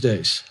doing these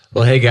days.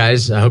 Well, hey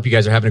guys, I hope you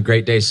guys are having a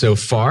great day so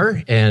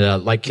far.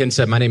 And like Ken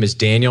said, my name is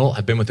Daniel.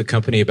 I've been with the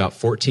company about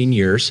 14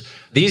 years.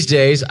 These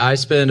days, I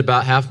spend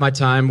about half my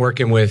time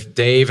working with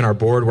Dave and our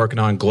board, working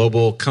on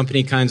global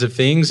company kinds of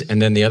things. And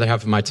then the other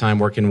half of my time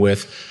working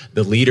with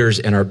the leaders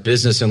in our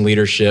business and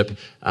leadership.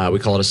 We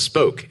call it a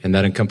spoke, and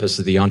that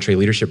encompasses the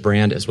EntreLeadership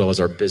brand as well as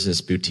our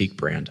business boutique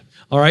brand.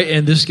 All right,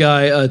 and this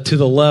guy to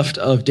the left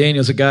of Daniel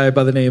is a guy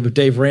by the name of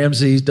Dave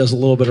Ramsey. He does a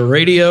little bit of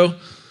radio.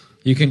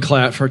 You can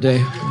clap for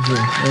Dave.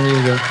 There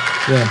you go.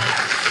 Yeah.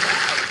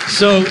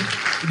 So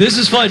this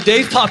is fun.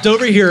 Dave popped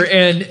over here,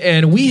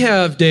 and we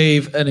have,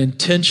 Dave, an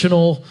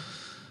intentional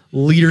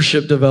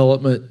leadership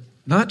development,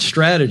 not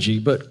strategy,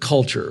 but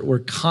culture. We're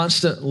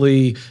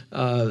constantly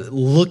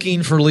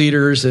looking for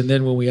leaders, and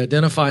then when we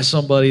identify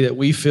somebody that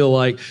we feel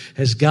like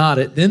has got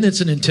it, then it's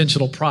an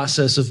intentional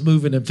process of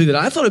moving them through that.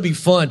 I thought it'd be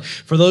fun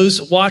for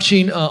those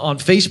watching on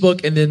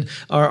Facebook and then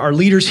our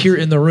leaders here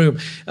in the room.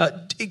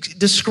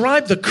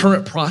 Describe the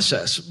current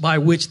process by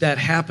which that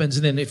happens,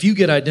 and then if you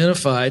get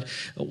identified,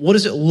 what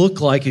does it look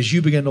like as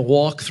you begin to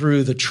walk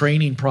through the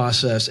training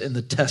process and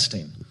the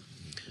testing?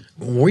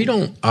 We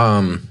don't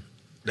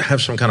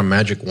have some kind of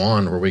magic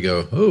wand where we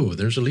go, oh,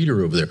 there's a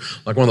leader over there.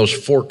 Like one of those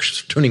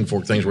forks, tuning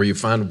fork things where you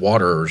find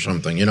water or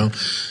something, you know.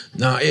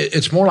 No,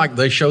 it's more like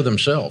they show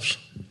themselves.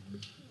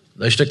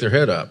 They stick their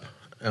head up.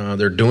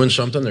 They're doing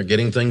something. They're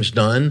getting things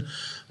done.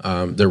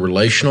 They're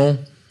relational.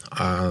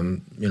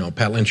 You know,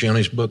 Pat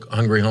Lencioni's book,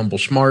 Hungry, Humble,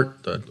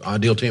 Smart, the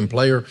ideal team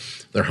player,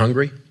 they're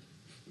hungry.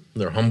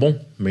 They're humble,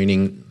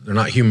 meaning they're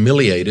not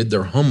humiliated.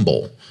 They're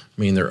humble,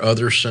 meaning they're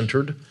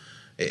other-centered.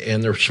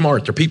 And they're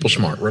smart. They're people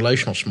smart,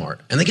 relational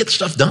smart. And they get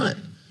stuff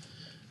done.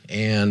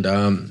 And,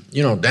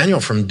 you know,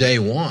 Daniel from day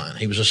one,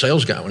 he was a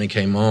sales guy when he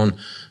came on,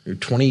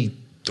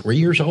 23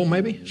 years old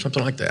maybe,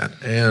 something like that.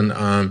 And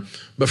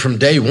but from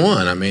day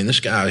one, I mean,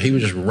 this guy, he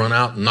would just run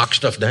out and knock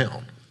stuff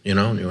down. You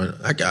know, and you went,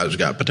 that guy's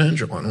got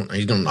potential.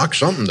 He's going to knock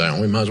something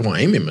down. We might as well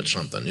aim him at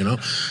something, you know.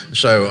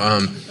 So,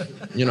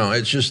 you know,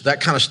 it's just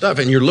that kind of stuff.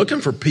 And you're looking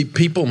for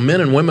people,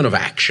 men and women of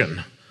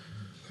action,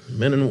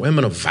 men and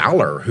women of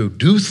valor who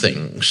do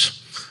things.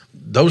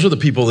 Those are the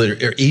people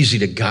that are easy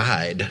to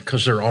guide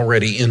because they're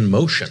already in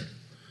motion.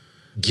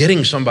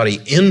 Getting somebody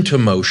into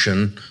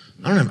motion,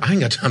 I ain't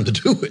got time to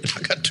do it.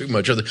 I got too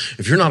much of it.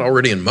 If you're not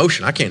already in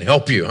motion, I can't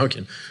help you. I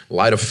can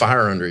light a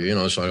fire under you. You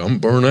know, it's like, I'm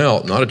burnt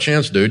out. Not a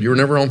chance, dude. You were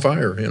never on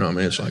fire. You know, I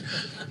mean, it's like.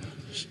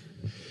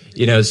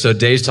 You know, so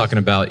Dave's talking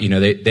about, you know,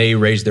 they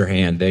raise their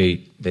hand,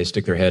 they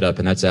stick their head up,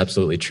 and that's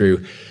absolutely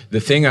true. The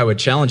thing I would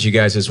challenge you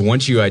guys is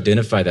once you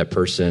identify that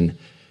person,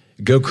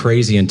 go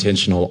crazy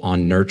intentional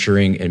on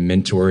nurturing and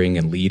mentoring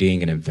and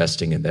leading and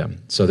investing in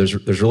them. So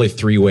there's really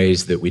three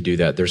ways that we do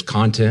that. There's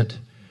content,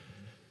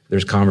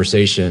 there's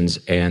conversations,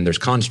 and there's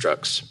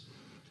constructs.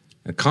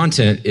 And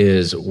content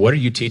is, what are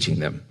you teaching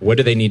them? What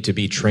do they need to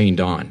be trained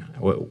on?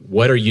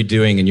 What are you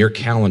doing in your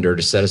calendar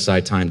to set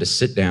aside time to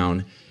sit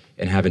down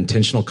and have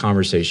intentional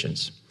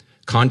conversations?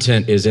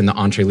 Content is in the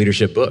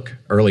EntreLeadership book.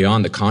 Early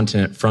on, the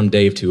content from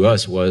Dave to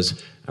us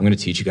was, I'm going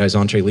to teach you guys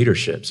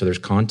EntreLeadership. So there's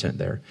content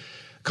there.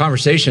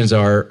 Conversations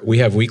are, we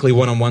have weekly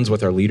one-on-ones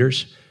with our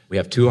leaders. We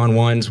have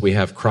two-on-ones. We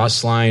have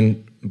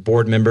cross-line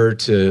board member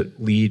to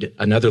lead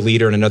another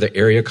leader in another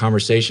area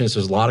conversations.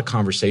 There's a lot of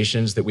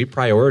conversations that we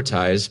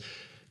prioritize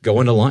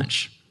going to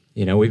lunch.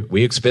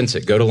 We expense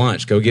it. Go to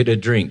lunch, go get a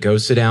drink, go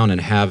sit down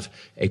and have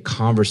a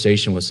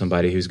conversation with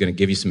somebody who's going to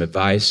give you some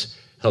advice,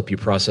 help you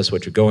process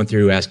what you're going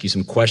through, ask you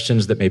some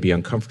questions that may be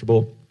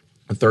uncomfortable.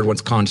 The third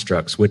one's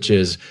constructs, which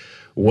is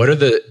what are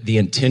the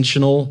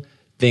intentional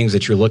things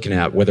that you're looking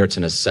at, whether it's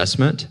an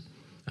assessment,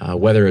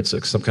 whether it's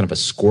some kind of a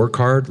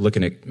scorecard,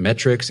 looking at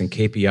metrics and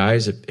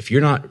KPIs. If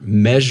you're not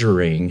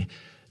measuring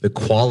the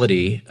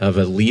quality of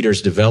a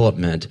leader's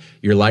development,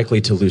 you're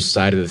likely to lose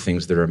sight of the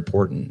things that are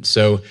important.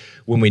 So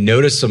when we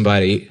notice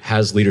somebody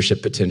has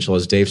leadership potential,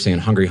 as Dave's saying,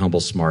 hungry, humble,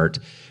 smart,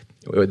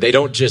 they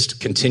don't just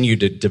continue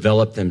to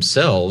develop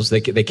themselves.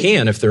 They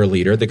can if they're a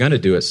leader. They're going to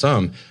do it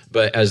some.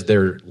 But as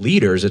their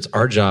leaders, it's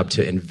our job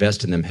to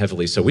invest in them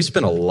heavily. So we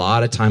spend a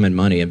lot of time and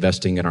money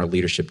investing in our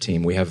leadership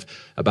team. We have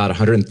about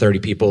 130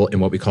 people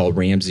in what we call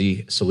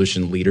Ramsey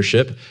Solution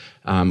Leadership.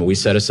 We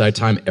set aside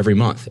time every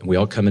month, and we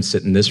all come and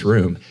sit in this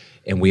room,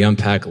 and we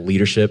unpack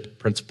leadership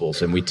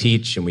principles, and we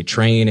teach, and we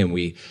train, and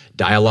we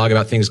dialogue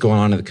about things going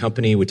on in the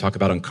company. We talk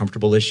about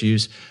uncomfortable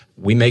issues.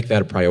 We make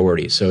that a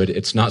priority. So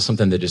it's not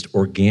something that just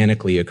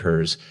organically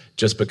occurs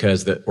just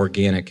because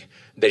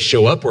they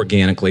show up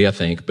organically, I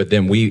think, but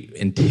then we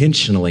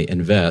intentionally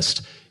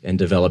invest in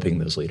developing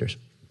those leaders.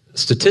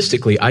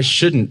 Statistically, I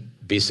shouldn't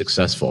be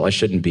successful. I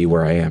shouldn't be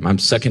where I am. I'm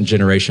second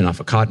generation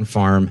off a cotton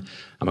farm.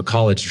 I'm a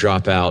college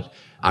dropout.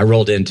 I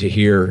rolled into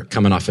here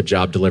coming off a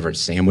job delivering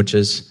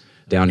sandwiches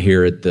down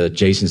here at the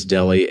Jason's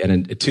Deli.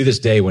 And to this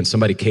day, when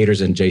somebody caters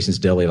in Jason's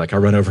Deli, like I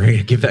run over here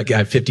and give that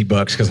guy $50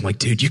 because I'm like,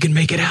 dude, you can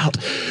make it out.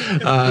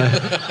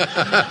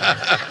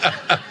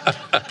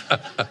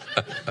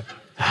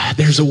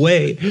 There's a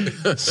way.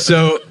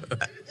 So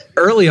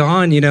early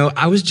on,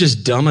 I was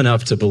just dumb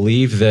enough to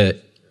believe that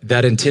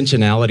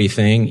intentionality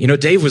thing.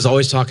 Dave was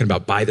always talking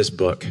about buy this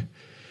book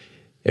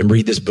and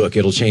read this book.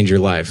 It'll change your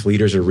life.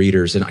 Leaders are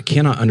readers. And I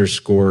cannot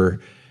underscore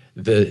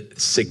the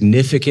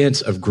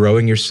significance of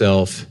growing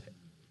yourself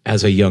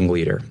as a young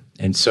leader.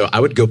 And so I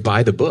would go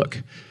buy the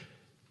book.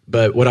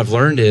 But what I've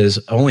learned is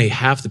only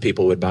half the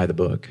people would buy the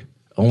book.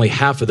 Only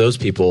half of those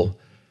people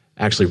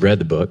actually read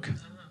the book.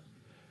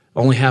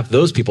 Only half of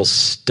those people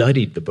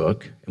studied the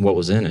book and what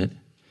was in it.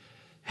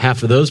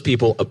 Half of those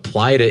people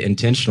applied it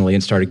intentionally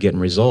and started getting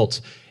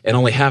results. And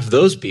only half of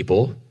those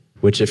people,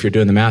 which if you're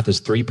doing the math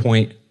is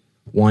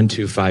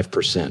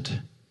 3.125%,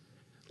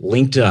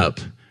 linked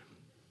up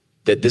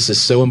that this is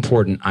so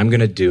important, I'm going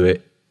to do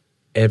it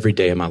every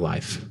day of my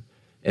life.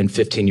 And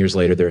 15 years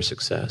later, they're a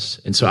success.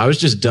 And so I was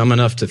just dumb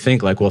enough to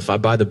think like, well, if I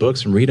buy the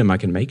books and read them, I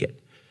can make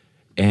it.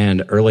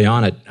 And early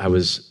on, I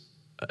was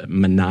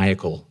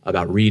maniacal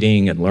about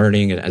reading and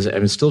learning.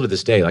 And still to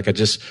this day, like I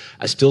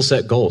still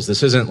set goals.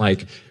 This isn't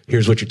like,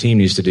 here's what your team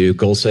needs to do.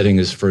 Goal setting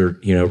is for,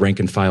 rank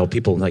and file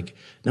people. Like,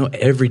 no,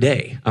 every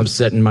day I'm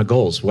setting my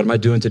goals. What am I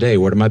doing today?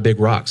 What are my big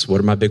rocks? What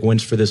are my big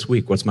wins for this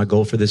week? What's my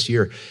goal for this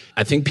year?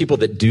 I think people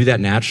that do that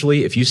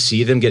naturally, if you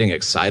see them getting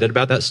excited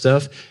about that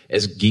stuff,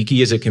 as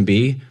geeky as it can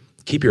be,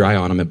 keep your eye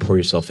on them and pour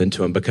yourself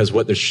into them, because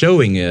what they're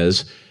showing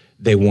is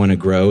they want to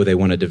grow, they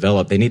want to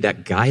develop, they need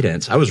that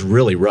guidance. I was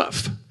really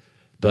rough,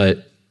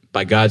 but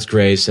by God's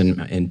grace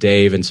and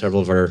Dave and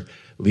several of our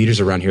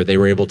leaders around here, they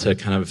were able to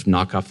kind of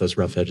knock off those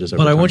rough edges.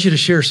 But I want you to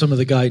share some of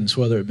the guidance,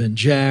 whether it been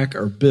Jack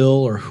or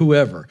Bill or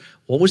whoever.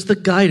 What was the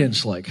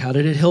guidance like? How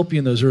did it help you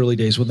in those early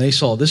days when they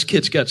saw this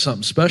kid's got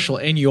something special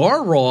and you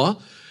are raw,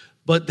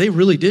 but they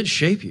really did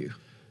shape you?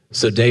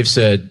 So Dave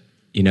said,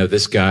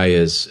 this guy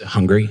is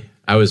hungry.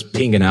 I was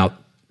pinging out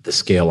the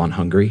scale on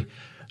hungry.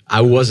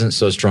 I wasn't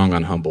so strong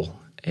on humble.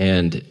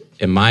 And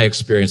in my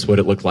experience, what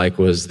it looked like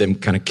was them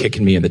kind of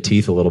kicking me in the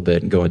teeth a little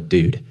bit and going,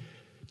 dude,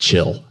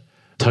 chill,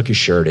 tuck your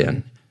shirt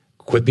in,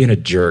 quit being a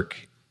jerk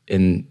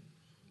in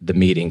the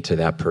meeting to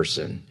that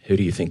person. Who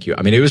do you think you are?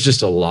 I mean, it was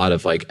just a lot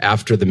of like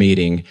after the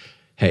meeting,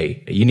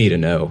 hey, you need to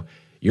know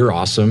you're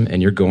awesome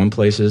and you're going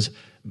places,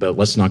 but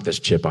let's knock this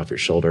chip off your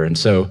shoulder. And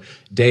so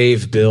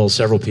Dave, Bill,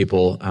 several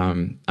people,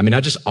 I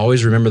just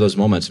always remember those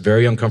moments,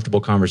 very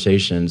uncomfortable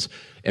conversations.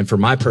 And for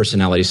my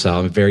personality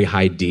style, I'm very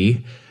high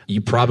D.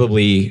 You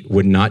probably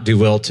would not do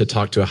well to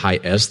talk to a high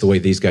S the way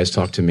these guys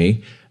talk to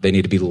me. They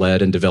need to be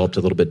led and developed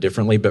a little bit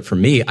differently. But for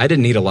me, I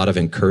didn't need a lot of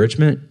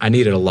encouragement. I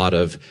needed a lot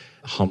of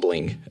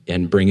humbling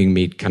and bringing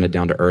me kind of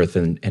down to earth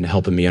and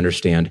helping me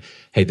understand,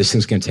 hey, this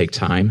thing's going to take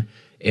time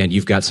and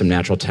you've got some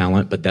natural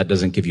talent, but that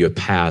doesn't give you a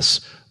pass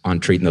on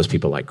treating those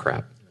people like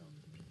crap.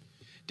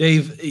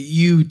 Dave,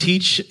 you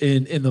teach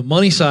in the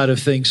money side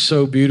of things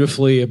so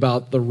beautifully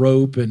about the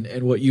rope and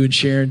what you and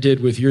Sharon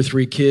did with your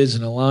 3 kids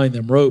and allowing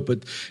them rope,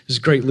 but there's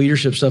great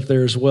leadership stuff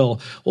there as well.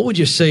 What would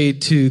you say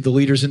to the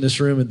leaders in this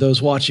room and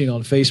those watching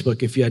on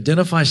Facebook if you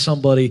identify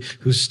somebody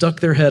who's stuck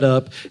their head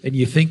up and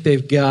you think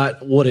they've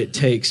got what it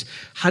takes?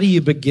 How do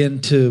you begin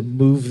to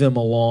move them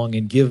along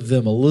and give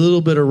them a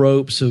little bit of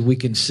rope so we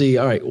can see,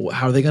 all right,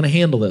 how are they going to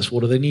handle this? What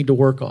do they need to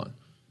work on?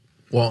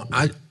 Well,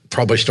 I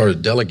probably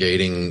started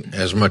delegating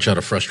as much out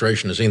of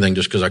frustration as anything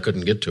just because I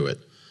couldn't get to it.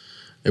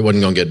 it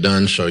wasn't going to get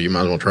done, so you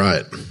might as well try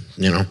it,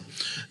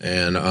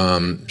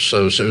 And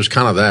so it was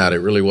kind of that. It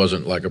really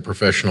wasn't like a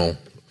professional,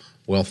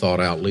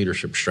 well-thought-out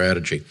leadership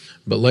strategy.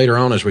 But later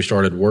on, as we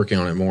started working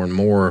on it more and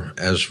more,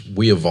 as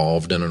we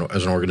evolved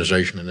as an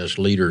organization and as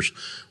leaders,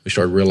 we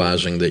started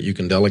realizing that you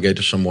can delegate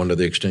to someone to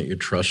the extent you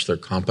trust their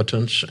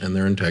competence and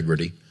their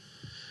integrity.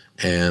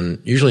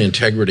 And usually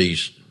integrity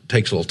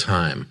takes a little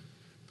time.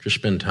 Just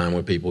spend time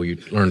with people. You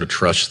learn to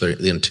trust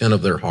the intent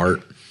of their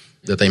heart,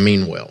 that they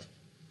mean well,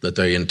 that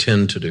they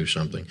intend to do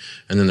something.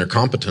 And then their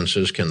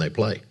competences, can they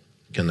play?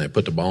 Can they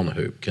put the ball in the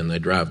hoop? Can they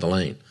drive the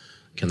lane?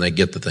 Can they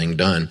get the thing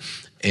done?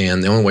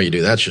 And the only way you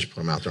do that is just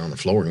put them out there on the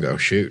floor and go,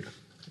 shoot.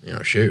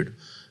 Shoot.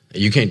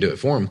 You can't do it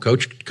for them.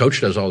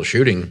 Coach does all the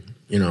shooting.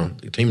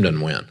 The team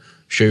doesn't win.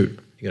 Shoot.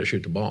 You got to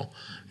shoot the ball.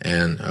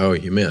 And, oh,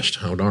 you missed.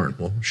 Oh, darn.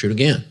 Well, shoot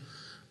again.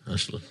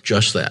 Let's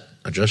adjust that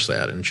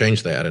and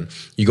change that. And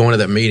you go into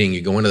that meeting,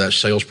 you go into that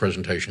sales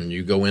presentation,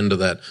 you go into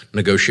that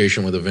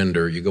negotiation with a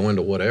vendor, you go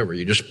into whatever.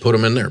 You just put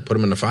them in there, put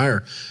them in the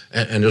fire,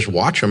 and just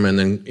watch them. And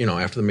then,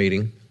 after the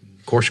meeting,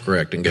 course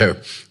correct and go,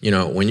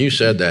 when you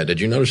said that, did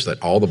you notice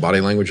that all the body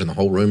language in the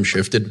whole room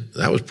shifted?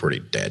 That was pretty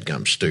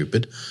dadgum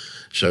stupid.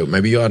 So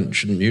maybe you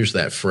shouldn't use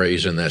that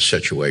phrase in that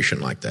situation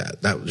like that.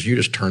 You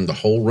just turned the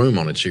whole room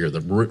on its ear.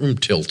 The room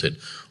tilted.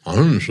 I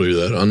didn't see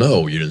that. I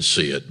know you didn't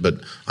see it, but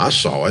I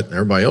saw it and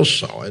everybody else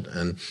saw it.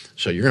 And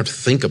so you're going to have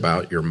to think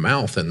about your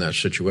mouth in that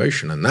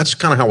situation. And that's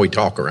kind of how we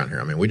talk around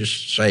here. I mean, we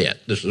just say it.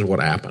 This is what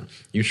happened.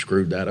 You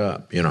screwed that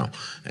up,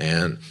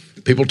 and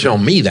people tell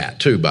me that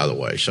too, by the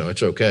way, so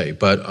it's okay.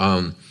 But,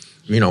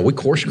 we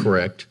course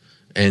correct,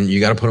 and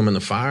you got to put them in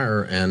the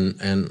fire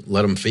and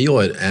let them feel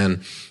it.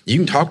 And you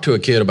can talk to a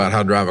kid about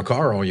how to drive a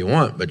car all you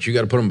want, but you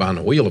got to put them behind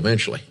the wheel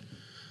eventually.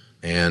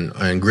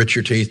 And grit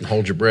your teeth and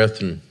hold your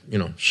breath and,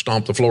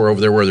 stomp the floor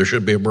over there where there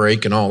should be a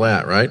brake and all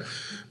that, right?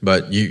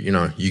 But, you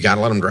got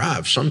to let them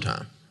drive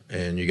sometime.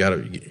 And you got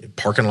to,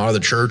 parking lot of the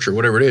church or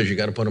whatever it is, you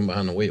got to put them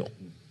behind the wheel.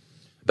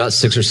 About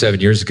 6 or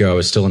 7 years ago, I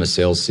was still in a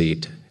sales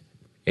seat,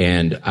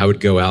 and I would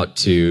go out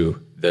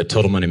to the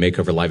Total Money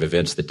Makeover live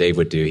events that Dave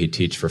would do. He'd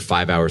teach for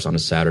 5 hours on a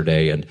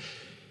Saturday, and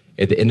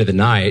at the end of the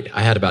night,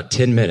 I had about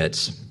 10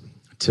 minutes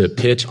to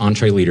pitch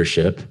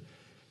EntreLeadership,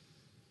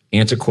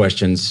 answer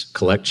questions,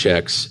 collect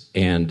checks,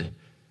 and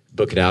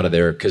book it out of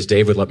there, because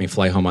Dave would let me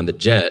fly home on the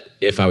jet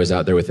if I was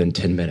out there within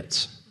 10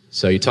 minutes.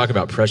 So you talk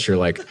about pressure,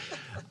 like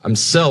I'm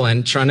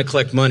selling, trying to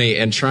collect money,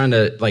 and trying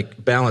to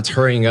balance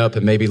hurrying up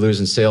and maybe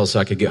losing sales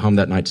so I could get home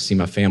that night to see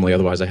my family.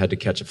 Otherwise, I had to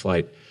catch a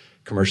flight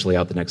commercially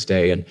out the next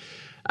day. And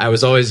I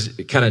was always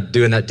kind of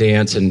doing that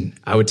dance, and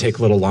I would take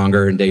a little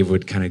longer, and Dave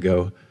would kind of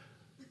go,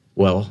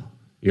 well,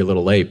 you're a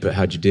little late, but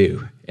how'd you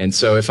do? And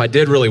so if I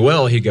did really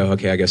well, he'd go,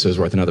 okay, I guess it was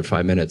worth another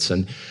 5 minutes.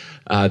 And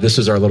this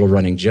was our little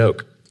running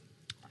joke.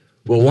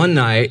 Well, one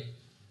night,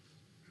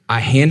 I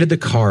handed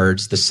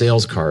the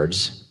sales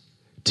cards,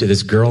 to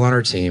this girl on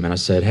our team, and I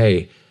said,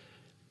 hey,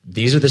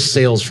 these are the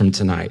sales from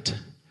tonight.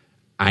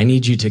 I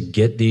need you to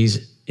get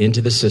these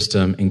into the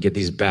system and get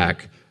these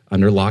back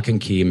under lock and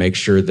key, make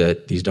sure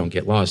that these don't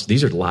get lost.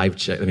 These are live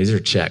checks. These are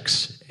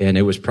checks. And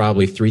it was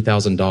probably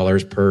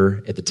 $3,000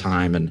 per at the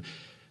time. And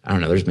I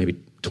don't know, there's maybe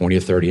 20 or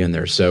 30 in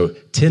there. So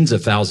tens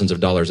of thousands of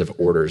dollars of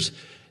orders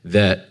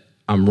that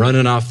I'm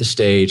running off the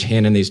stage,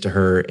 handing these to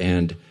her,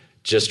 and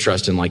just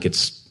trusting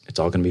it's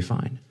all going to be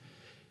fine.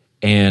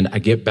 And I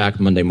get back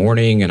Monday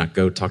morning, and I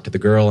go talk to the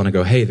girl, and I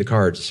go, hey, the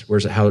cards,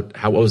 where's it?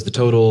 What was the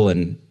total?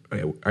 And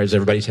is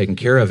everybody taken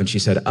care of? And she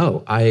said,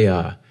 oh,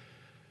 I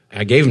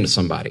gave them to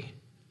somebody.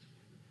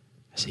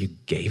 I said, you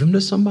gave them to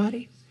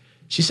somebody?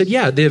 She said,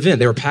 yeah, the event.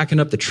 They were packing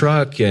up the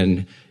truck,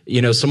 and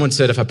someone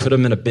said if I put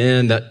them in a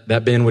bin,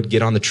 that bin would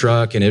get on the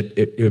truck, and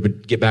it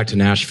would get back to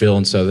Nashville,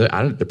 and so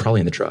they're probably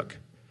in the truck.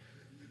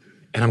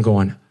 And I'm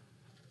going,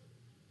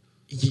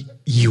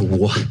 you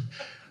what?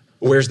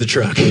 Where's the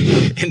truck?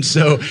 And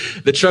so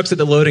the truck's at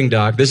the loading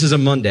dock. This is a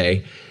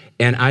Monday,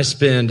 and I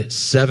spend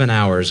 7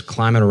 hours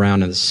climbing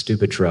around in this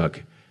stupid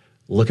truck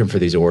looking for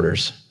these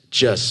orders,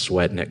 just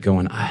sweating it,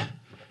 going, I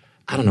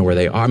don't know where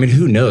they are. I mean,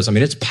 who knows? I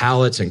mean, it's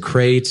pallets and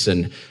crates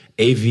and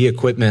AV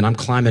equipment. I'm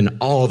climbing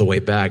all the way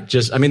back.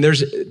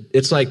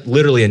 It's like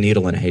literally a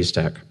needle in a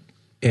haystack.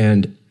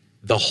 And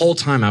the whole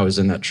time I was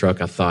in that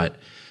truck, I thought,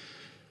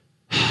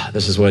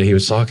 this is what he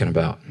was talking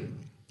about.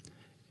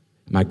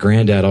 My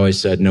granddad always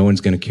said, no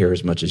one's going to care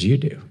as much as you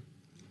do.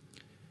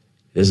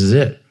 This is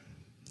it.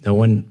 No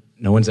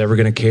one's ever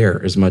going to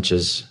care as much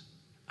as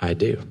I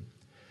do.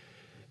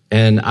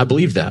 And I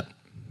believed that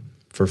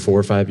for 4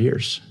 or 5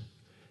 years.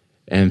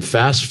 And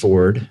fast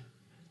forward,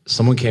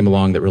 someone came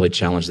along that really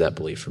challenged that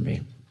belief for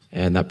me.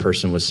 And that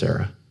person was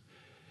Sarah.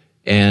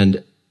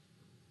 And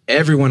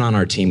everyone on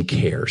our team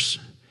cares.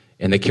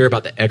 And they care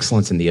about the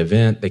excellence in the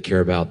event. They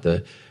care about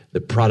the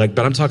product.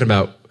 But I'm talking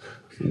about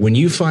when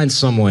you find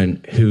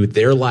someone who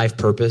their life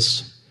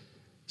purpose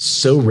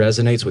so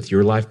resonates with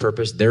your life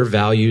purpose, their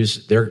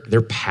values,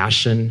 their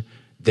passion,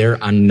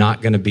 their I'm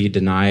not going to be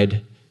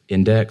denied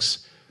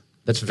index,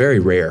 that's very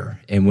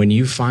rare. And when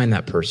you find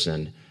that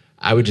person,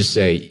 I would just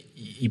say,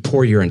 you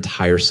pour your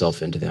entire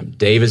self into them.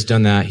 Dave has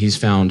done that. He's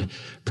found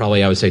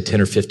probably, I would say,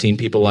 10 or 15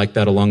 people like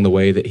that along the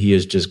way that he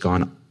has just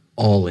gone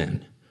all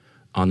in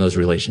on those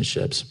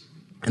relationships.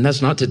 And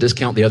that's not to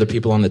discount the other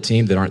people on the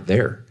team that aren't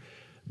there,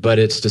 but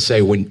it's to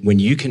say when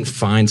you can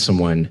find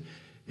someone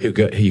who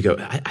you go,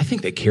 I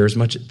think they care as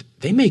much,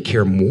 they may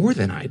care more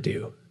than I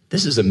do.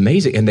 This is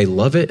amazing. And they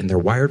love it and they're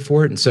wired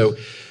for it. And so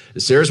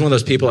Sarah's one of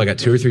those people. I got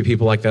 2 or 3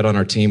 people like that on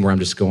our team where I'm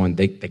just going,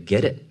 they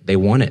get it. They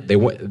want it.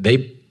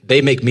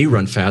 They make me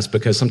run fast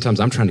because sometimes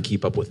I'm trying to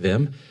keep up with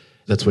them.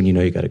 That's when you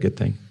know you got a good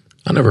thing.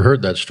 I never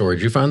heard that story.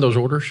 Did you find those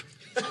orders?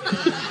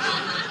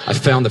 I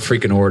found the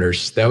freaking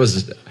orders. That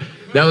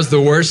was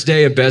the worst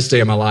day and best day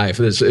of my life.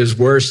 It was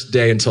worst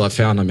day until I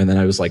found them, and then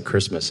it was like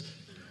Christmas.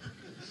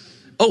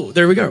 Oh,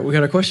 there we go. We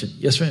got a question.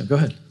 Yes, ma'am. Go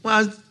ahead.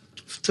 Well,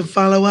 to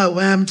follow up,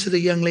 what happened to the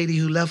young lady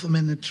who left him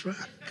in the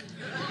truck?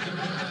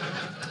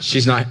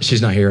 She's not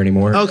here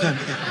anymore. Okay.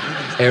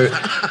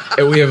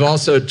 And we have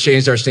also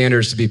changed our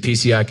standards to be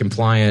PCI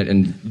compliant.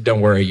 And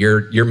don't worry,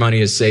 your money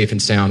is safe and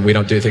sound. We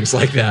don't do things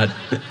like that.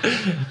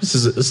 This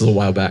is a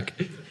while back.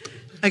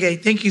 Okay,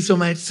 thank you so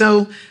much.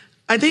 So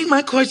I think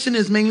my question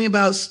is mainly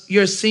about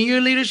your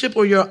senior leadership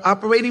or your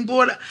operating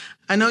board.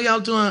 I know y'all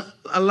doing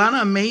a lot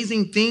of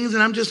amazing things,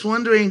 and I'm just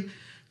wondering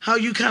how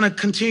you kind of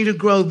continue to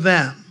grow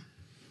them.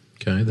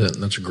 Okay,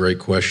 that's a great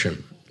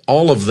question.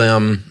 All of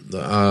them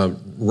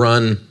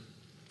run,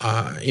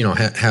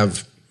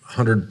 have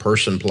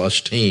 100-person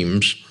plus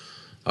teams,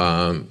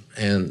 and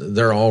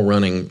they're all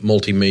running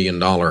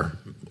multi-million-dollar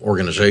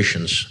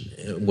organizations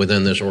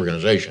within this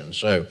organization.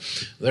 So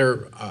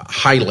they're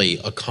highly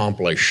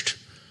accomplished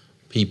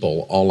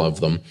people, all of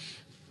them.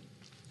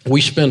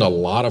 We spend a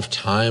lot of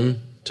time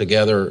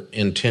together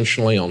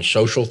intentionally on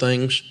social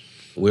things.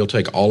 We'll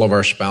take all of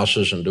our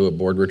spouses and do a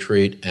board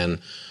retreat and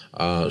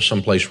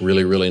someplace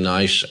really, really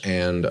nice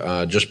and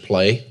just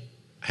play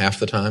half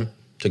the time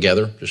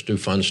together, just do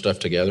fun stuff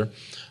together.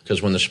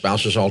 Because when the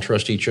spouses all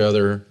trust each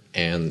other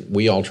and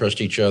we all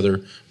trust each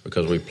other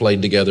because we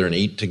played together and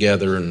eat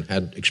together and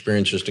had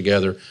experiences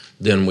together,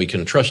 then we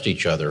can trust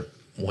each other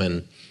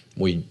when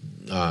we,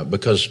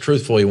 because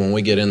truthfully, when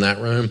we get in that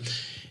room,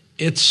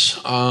 it's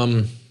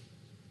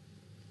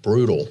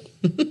brutal.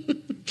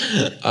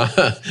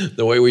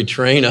 The way we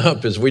train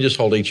up is we just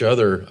hold each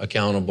other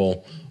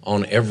accountable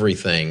on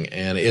everything.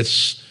 And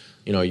it's,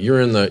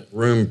 you're in the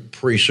room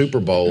pre-Super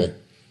Bowl,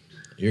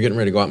 you're getting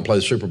ready to go out and play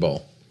the Super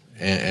Bowl.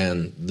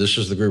 And this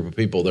is the group of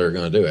people that are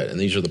going to do it. And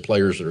these are the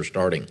players that are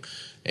starting.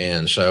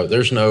 And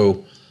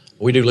so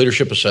we do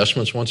leadership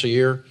assessments once a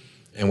year,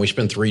 and we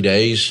spend 3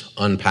 days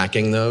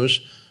unpacking those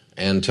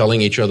and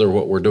telling each other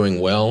what we're doing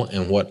well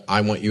and what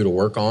I want you to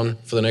work on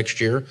for the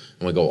next year.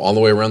 And we go all the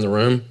way around the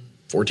room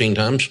 14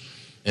 times,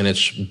 and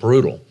it's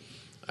brutal.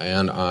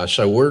 And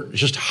so we're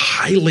just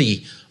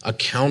highly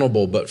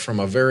accountable, but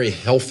from a very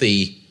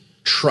healthy,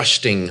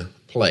 trusting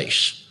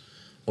place.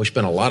 We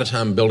spend a lot of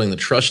time building the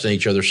trust in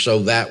each other so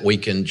that we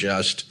can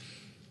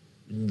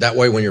that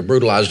way when you're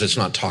brutalized, it's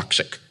not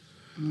toxic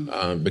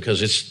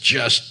because it's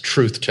just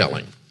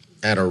truth-telling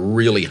at a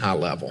really high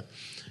level.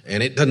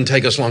 And it doesn't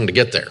take us long to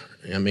get there.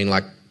 I mean,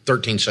 like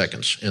 13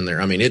 seconds in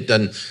there. I mean,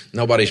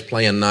 nobody's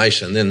playing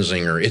nice and then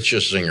zinger. It's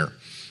just zinger.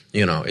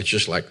 It's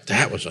just like,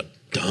 that was a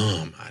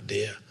dumb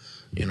idea.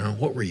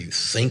 What were you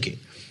thinking?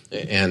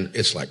 And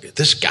it's like,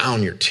 this guy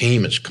on your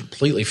team is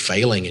completely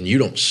failing and you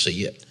don't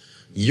see it.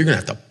 You're going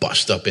to have to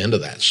bust up into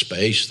that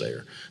space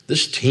there.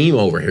 This team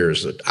over here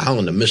is the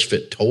island of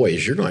misfit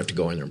toys. You're going to have to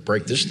go in there and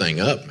break this thing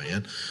up,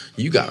 man.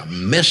 You got a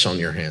mess on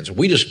your hands.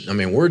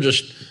 We're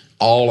just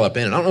all up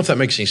in it. I don't know if that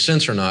makes any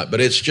sense or not, but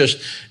it's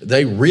just,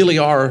 they really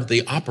are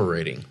the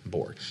operating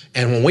board.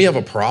 And when we have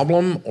a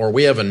problem or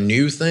we have a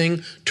new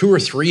thing, 2 or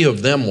 3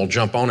 of them will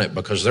jump on it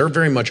because they're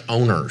very much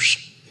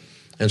owners.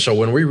 And so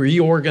when we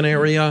reorg an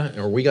area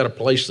or we got a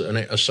place,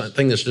 a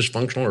thing that's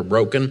dysfunctional or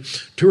broken,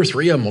 2 or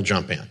 3 of them will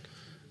jump in.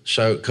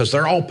 So, because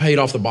they're all paid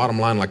off the bottom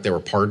line like they were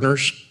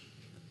partners,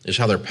 is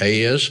how their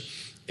pay is.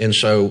 And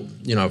so,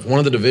 if one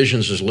of the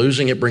divisions is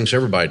losing, it brings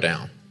everybody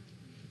down.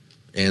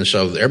 And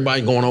so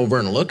everybody going over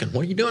and looking,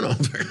 what are you doing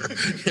over there?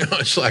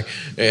 It's like,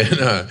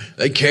 and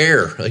they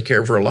care. They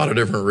care for a lot of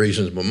different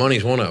reasons, but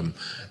money's one of them.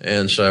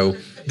 And so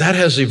that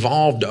has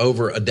evolved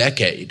over a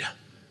decade.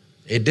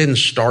 It didn't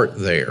start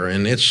there.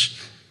 And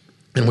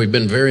we've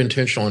been very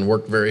intentional and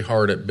worked very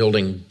hard at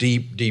building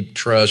deep, deep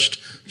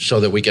trust so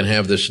that we can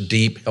have this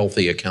deep,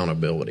 healthy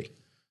accountability.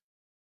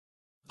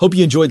 Hope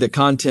you enjoyed the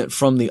content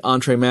from the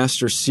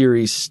EntreMaster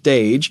Series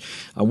stage.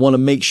 I want to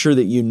make sure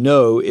that you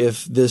know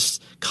if this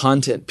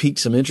content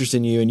piques some interest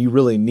in you and you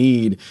really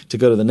need to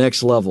go to the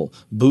next level.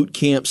 Boot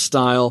camp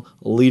style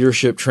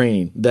leadership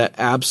training that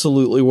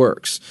absolutely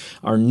works.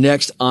 Our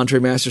next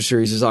EntreMaster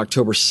Series is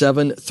October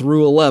 7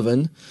 through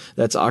 11.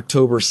 That's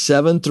October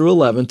 7 through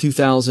 11,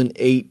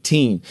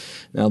 2018.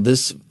 Now,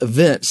 this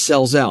event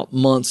sells out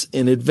months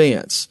in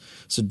advance,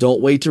 so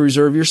don't wait to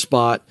reserve your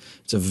spot.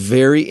 It's a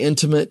very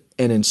intimate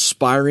and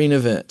inspiring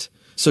event.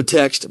 So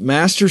text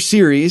Master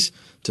Series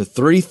to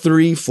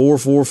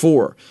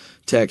 33444.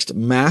 Text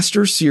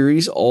Master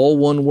Series, all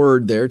one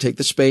word there. Take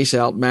the space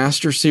out,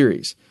 Master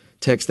Series.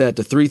 Text that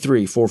to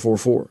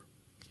 33444.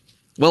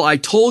 Well, I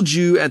told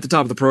you at the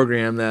top of the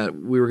program that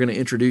we were going to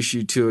introduce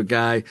you to a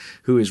guy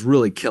who is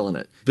really killing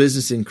it.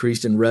 Business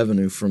increased in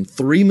revenue from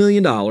 $3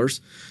 million to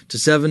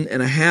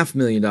 $7.5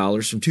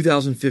 million from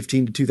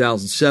 2015 to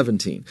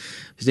 2017.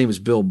 His name is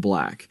Bill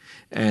Black.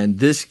 And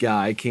this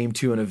guy came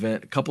to an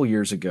event a couple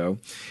years ago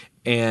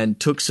and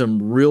took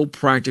some real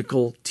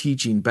practical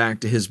teaching back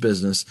to his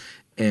business,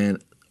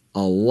 and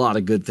a lot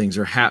of good things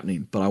are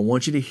happening. But I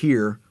want you to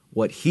hear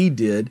what he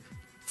did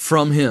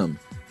from him.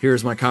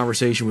 Here's my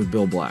conversation with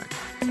Bill Black.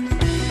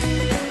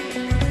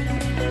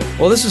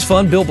 Well, this is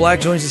fun. Bill Black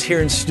joins us here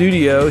in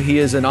studio. He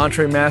is an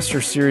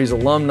EntreMaster Series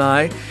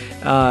alumni.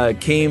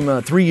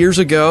 Came 3 years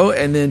ago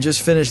and then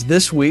just finished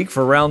this week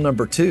for round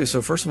number 2.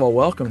 So first of all,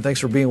 welcome.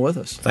 Thanks for being with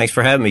us. Thanks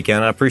for having me,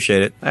 Ken. I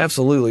appreciate it.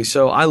 Absolutely.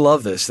 So I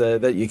love this,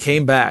 that you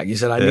came back. You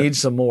said, I need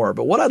some more.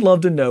 But what I'd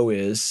love to know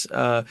is,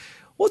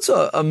 what's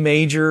a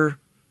major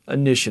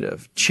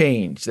initiative,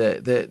 change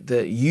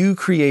that you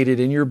created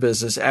in your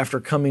business after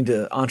coming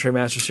to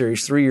EntreMaster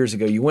Series 3 years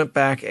ago? You went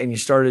back and you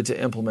started to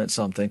implement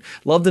something.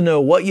 Love to know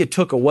what you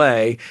took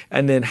away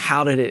and then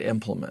how did it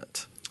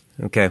implement?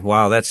 Okay.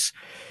 Wow. That's,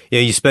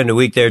 you spend a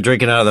week there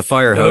drinking out of the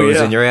fire hose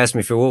and you're asking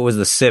me for what was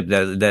the sip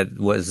that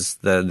was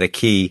the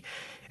key.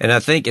 And I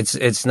think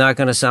it's not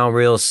going to sound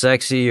real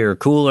sexy or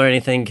cool or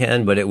anything,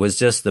 Ken, but it was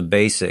just the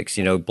basics,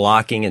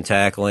 blocking and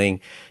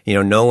tackling,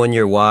 knowing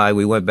your why.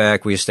 We went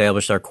back, we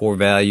established our core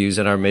values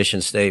and our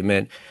mission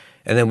statement.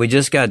 And then we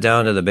just got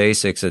down to the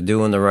basics of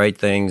doing the right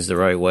things the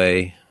right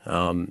way.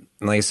 And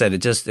like I said,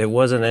 it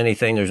wasn't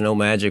anything. There's no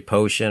magic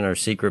potion or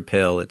secret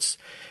pill. It's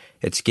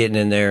getting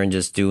in there and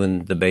just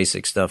doing the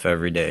basic stuff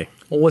every day.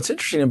 Well, what's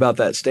interesting about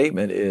that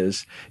statement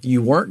is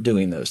you weren't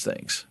doing those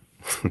things.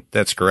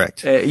 That's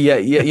correct. But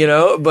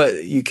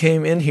you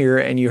came in here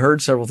and you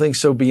heard several things.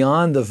 So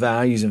beyond the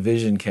values and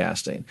vision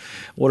casting,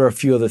 what are a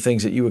few other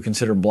things that you would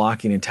consider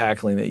blocking and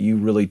tackling that you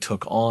really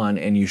took on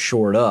and you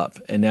shored up,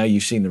 and now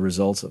you've seen the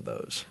results of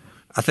those?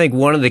 I think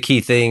one of the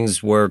key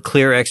things were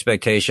clear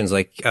expectations,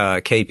 like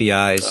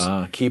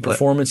KPIs. Key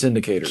performance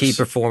indicators. Key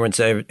performance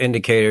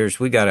indicators.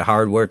 We got a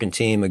hard-working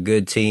team, a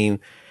good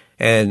team,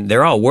 and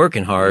they're all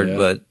working hard,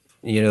 but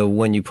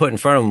when you put in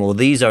front of them, well,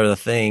 these are the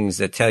things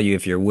that tell you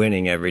if you're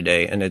winning every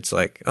day. And it's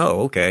like,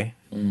 oh, okay.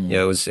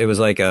 It was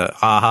like a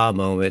aha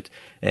moment.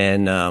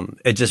 And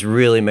it just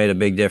really made a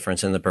big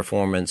difference in the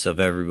performance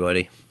of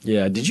everybody.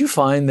 Yeah. Did you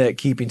find that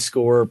keeping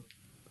score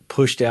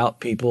pushed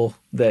out people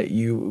that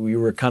you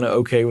were kind of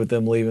okay with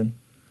them leaving?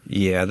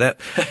 Yeah,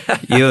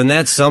 and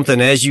that's something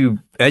as you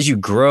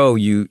grow,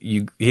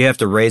 you have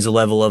to raise the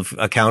level of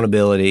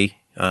accountability.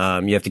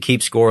 You have to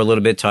keep score a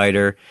little bit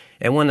tighter.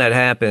 And when that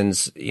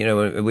happens,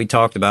 we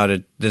talked about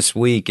it this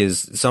week,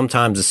 is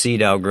sometimes the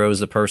seed outgrows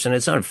the person.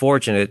 It's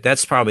unfortunate.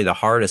 That's probably the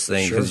hardest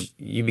thing, because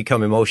you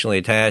become emotionally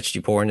attached.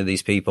 You pour into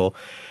these people,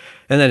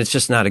 and then it's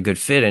just not a good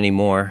fit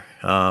anymore.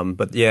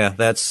 But yeah,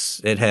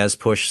 it has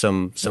pushed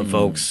some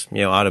folks,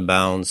 out of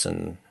bounds,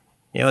 and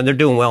and they're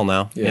doing well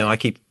now. I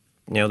keep.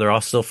 They're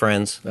all still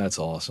friends. That's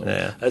awesome.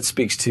 Yeah. That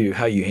speaks to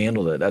how you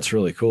handled it. That's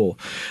really cool.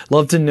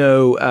 Love to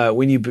know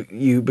when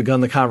you begun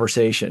the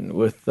conversation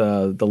with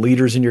the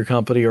leaders in your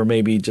company, or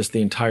maybe just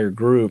the entire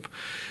group,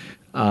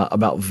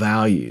 about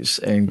values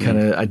and kind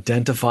of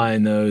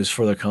identifying those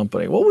for the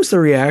company. What was the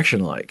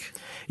reaction like?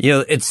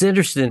 It's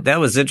interesting. That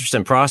was an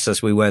interesting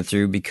process we went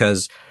through,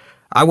 because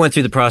I went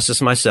through the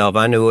process myself.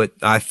 I knew what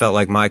I felt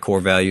like my core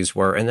values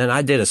were. And then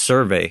I did a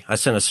survey. I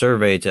sent a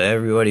survey to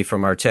everybody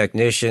from our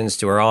technicians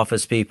to our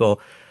office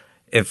people.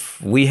 If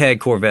we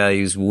had core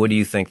values, what do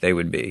you think they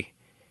would be?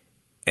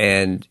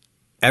 And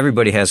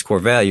everybody has core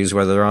values,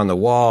 whether they're on the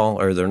wall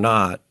or they're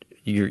not.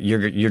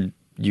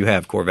 You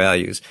have core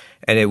values.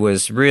 And it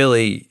was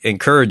really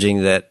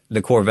encouraging that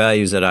the core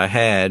values that I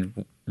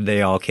had,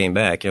 they all came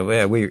back.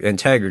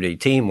 Integrity,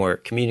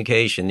 teamwork,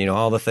 communication,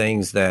 all the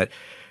things that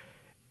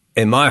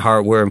in my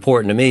heart were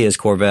important to me as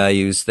core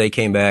values. They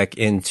came back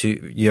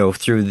into,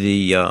 through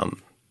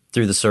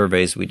the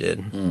surveys we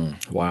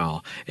did.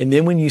 Wow. And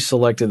then when you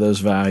selected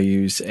those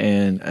values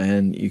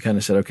and you kind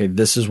of said, okay,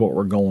 this is what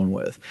we're going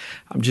with,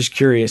 I'm just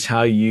curious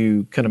how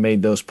you kind of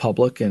made those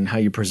public and how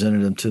you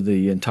presented them to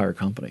the entire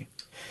company.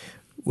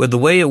 Well, the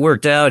way it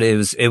worked out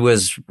is it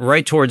was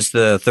right towards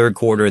the third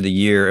quarter of the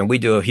year, and we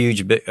do a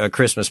huge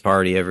Christmas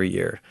party every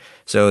year.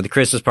 So the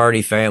Christmas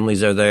party,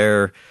 families are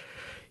there.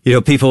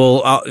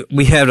 People,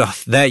 we had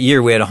that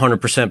year we had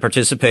 100%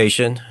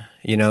 participation,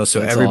 so that's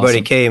everybody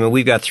awesome. Came, and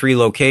we've got 3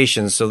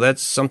 locations. So we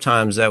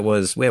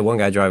had one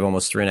guy drive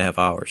almost 3.5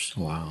 hours.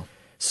 Wow.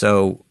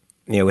 So,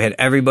 we had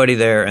everybody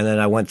there, and then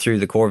I went through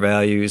the core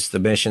values, the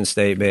mission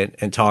statement,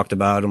 and talked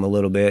about them a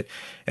little bit,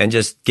 and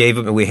just gave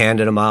them, and we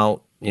handed them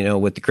out,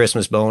 with the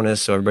Christmas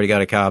bonus. So everybody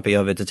got a copy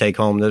of it to take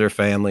home to their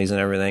families and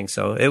everything.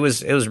 So it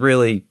was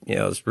really, it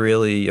was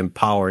really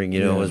empowering,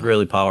 it was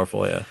really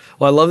powerful. Yeah.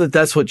 Well, I love that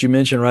that's what you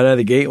mentioned right out of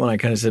the gate when I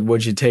kind of said,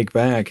 what'd you take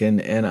back?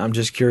 And I'm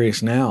just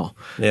curious now,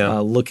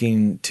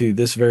 looking to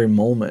this very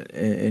moment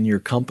in your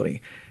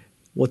company,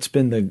 What's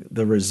been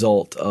the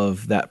result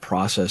of that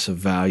process of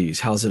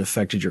values? How's it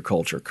affected your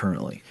culture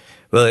currently?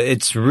 Well,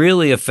 it's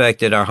really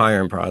affected our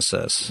hiring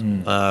process.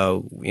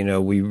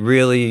 We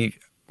really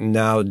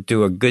now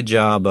do a good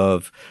job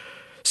of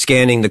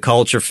scanning the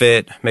culture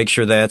fit, make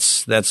sure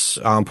that's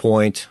on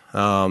point,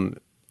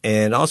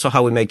 and also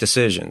how we make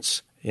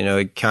decisions.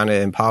 It kind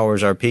of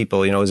empowers our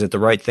people. Is it the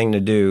right thing to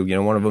do?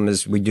 One of them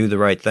is we do the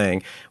right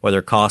thing, whether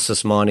it costs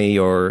us money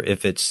or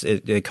if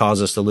it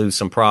causes us to lose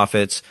some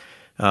profits.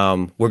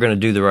 We're going to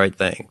do the right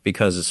thing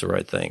because it's the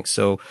right thing.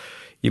 So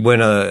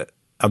when a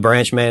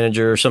branch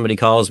manager or somebody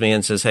calls me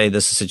and says, hey,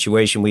 this is a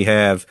situation we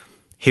have,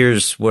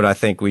 here's what I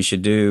think we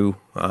should do.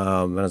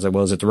 And I was like,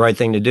 well, is it the right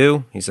thing to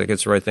do? He's like,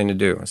 it's the right thing to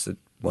do. I said,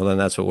 well, then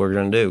that's what we're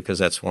going to do because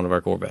that's one of our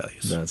core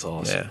values. That's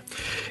awesome. Yeah.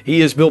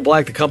 He is Bill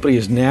Black. The company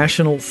is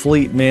National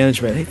Fleet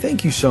Management. Hey,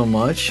 thank you so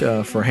much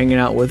for hanging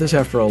out with us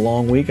after a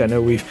long week. I know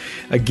we've,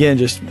 again,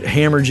 just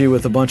hammered you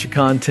with a bunch of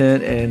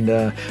content, and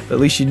at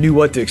least you knew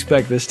what to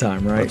expect this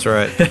time, right? That's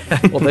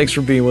right. Well, thanks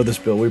for being with us,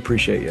 Bill. We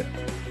appreciate you.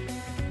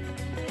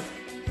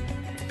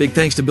 Big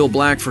thanks to Bill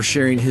Black for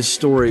sharing his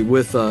story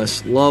with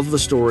us. Love the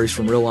stories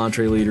from real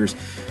EntreLeaders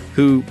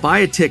who buy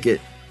a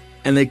ticket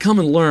and they come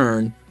and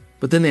learn,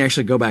 but then they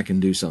actually go back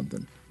and do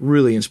something.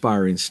 Really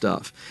inspiring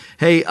stuff.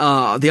 Hey,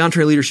 the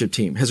EntreLeadership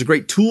team has a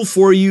great tool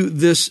for you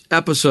this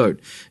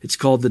episode. It's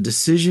called the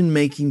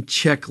Decision-Making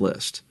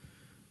Checklist.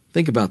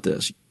 Think about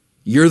this.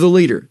 You're the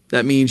leader.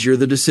 That means you're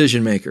the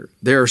decision maker.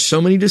 There are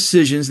so many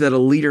decisions that a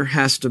leader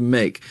has to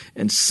make.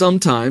 And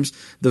sometimes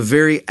the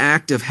very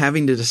act of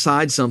having to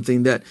decide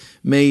something that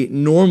may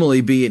normally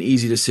be an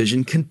easy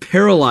decision can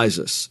paralyze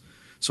us.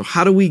 So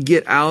how do we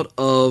get out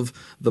of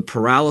the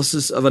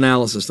paralysis of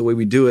analysis? The way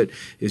we do it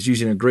is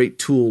using a great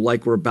tool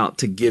like we're about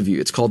to give you.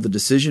 It's called the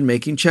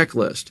Decision-Making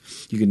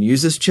Checklist. You can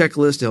use this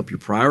checklist to help you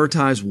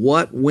prioritize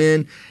what,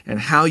 when,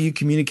 and how you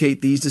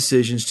communicate these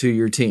decisions to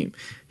your team.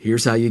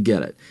 Here's how you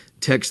get it.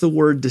 Text the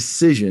word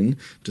decision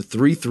to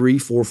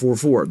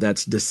 33444.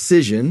 That's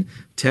decision.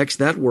 Text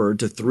that word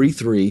to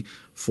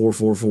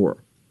 33444.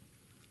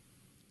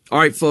 All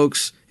right,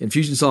 folks,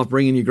 Infusionsoft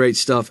bringing you great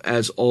stuff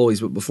as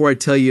always. But before I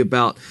tell you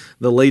about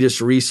the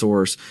latest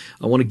resource,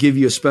 I want to give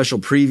you a special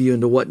preview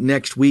into what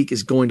next week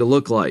is going to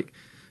look like.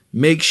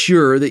 Make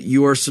sure that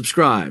you are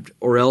subscribed,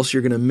 or else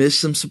you're going to miss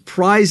some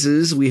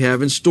surprises we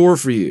have in store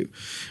for you.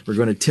 We're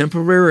going to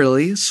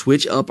temporarily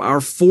switch up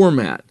our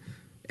format.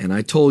 And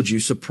I told you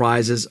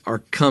surprises are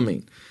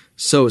coming.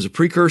 So as a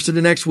precursor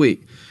to next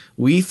week,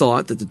 we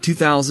thought that the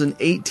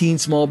 2018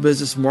 Small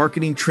Business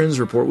Marketing Trends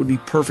Report would be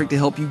perfect to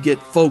help you get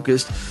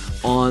focused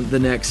on the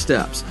next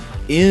steps.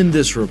 In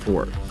this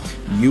report,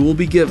 you will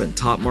be given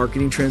top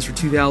marketing trends for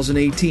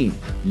 2018,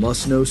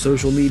 must-know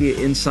social media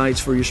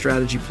insights for your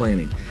strategy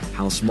planning,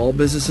 how small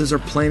businesses are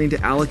planning to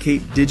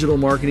allocate digital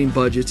marketing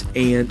budgets,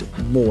 and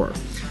more.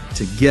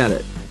 To get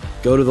it,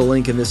 go to the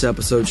link in this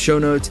episode's show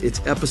notes.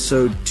 It's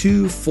episode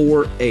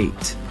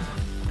 248.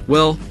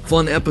 Well,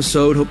 fun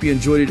episode. Hope you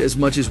enjoyed it as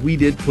much as we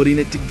did putting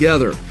it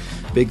together.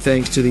 Big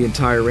thanks to the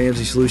entire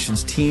Ramsey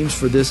Solutions teams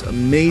for this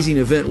amazing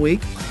event week.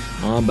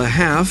 On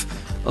behalf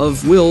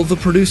of Will, the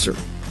producer,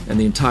 and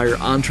the entire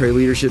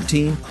EntreLeadership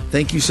team,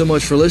 thank you so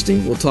much for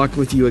listening. We'll talk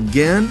with you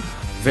again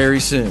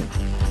very soon.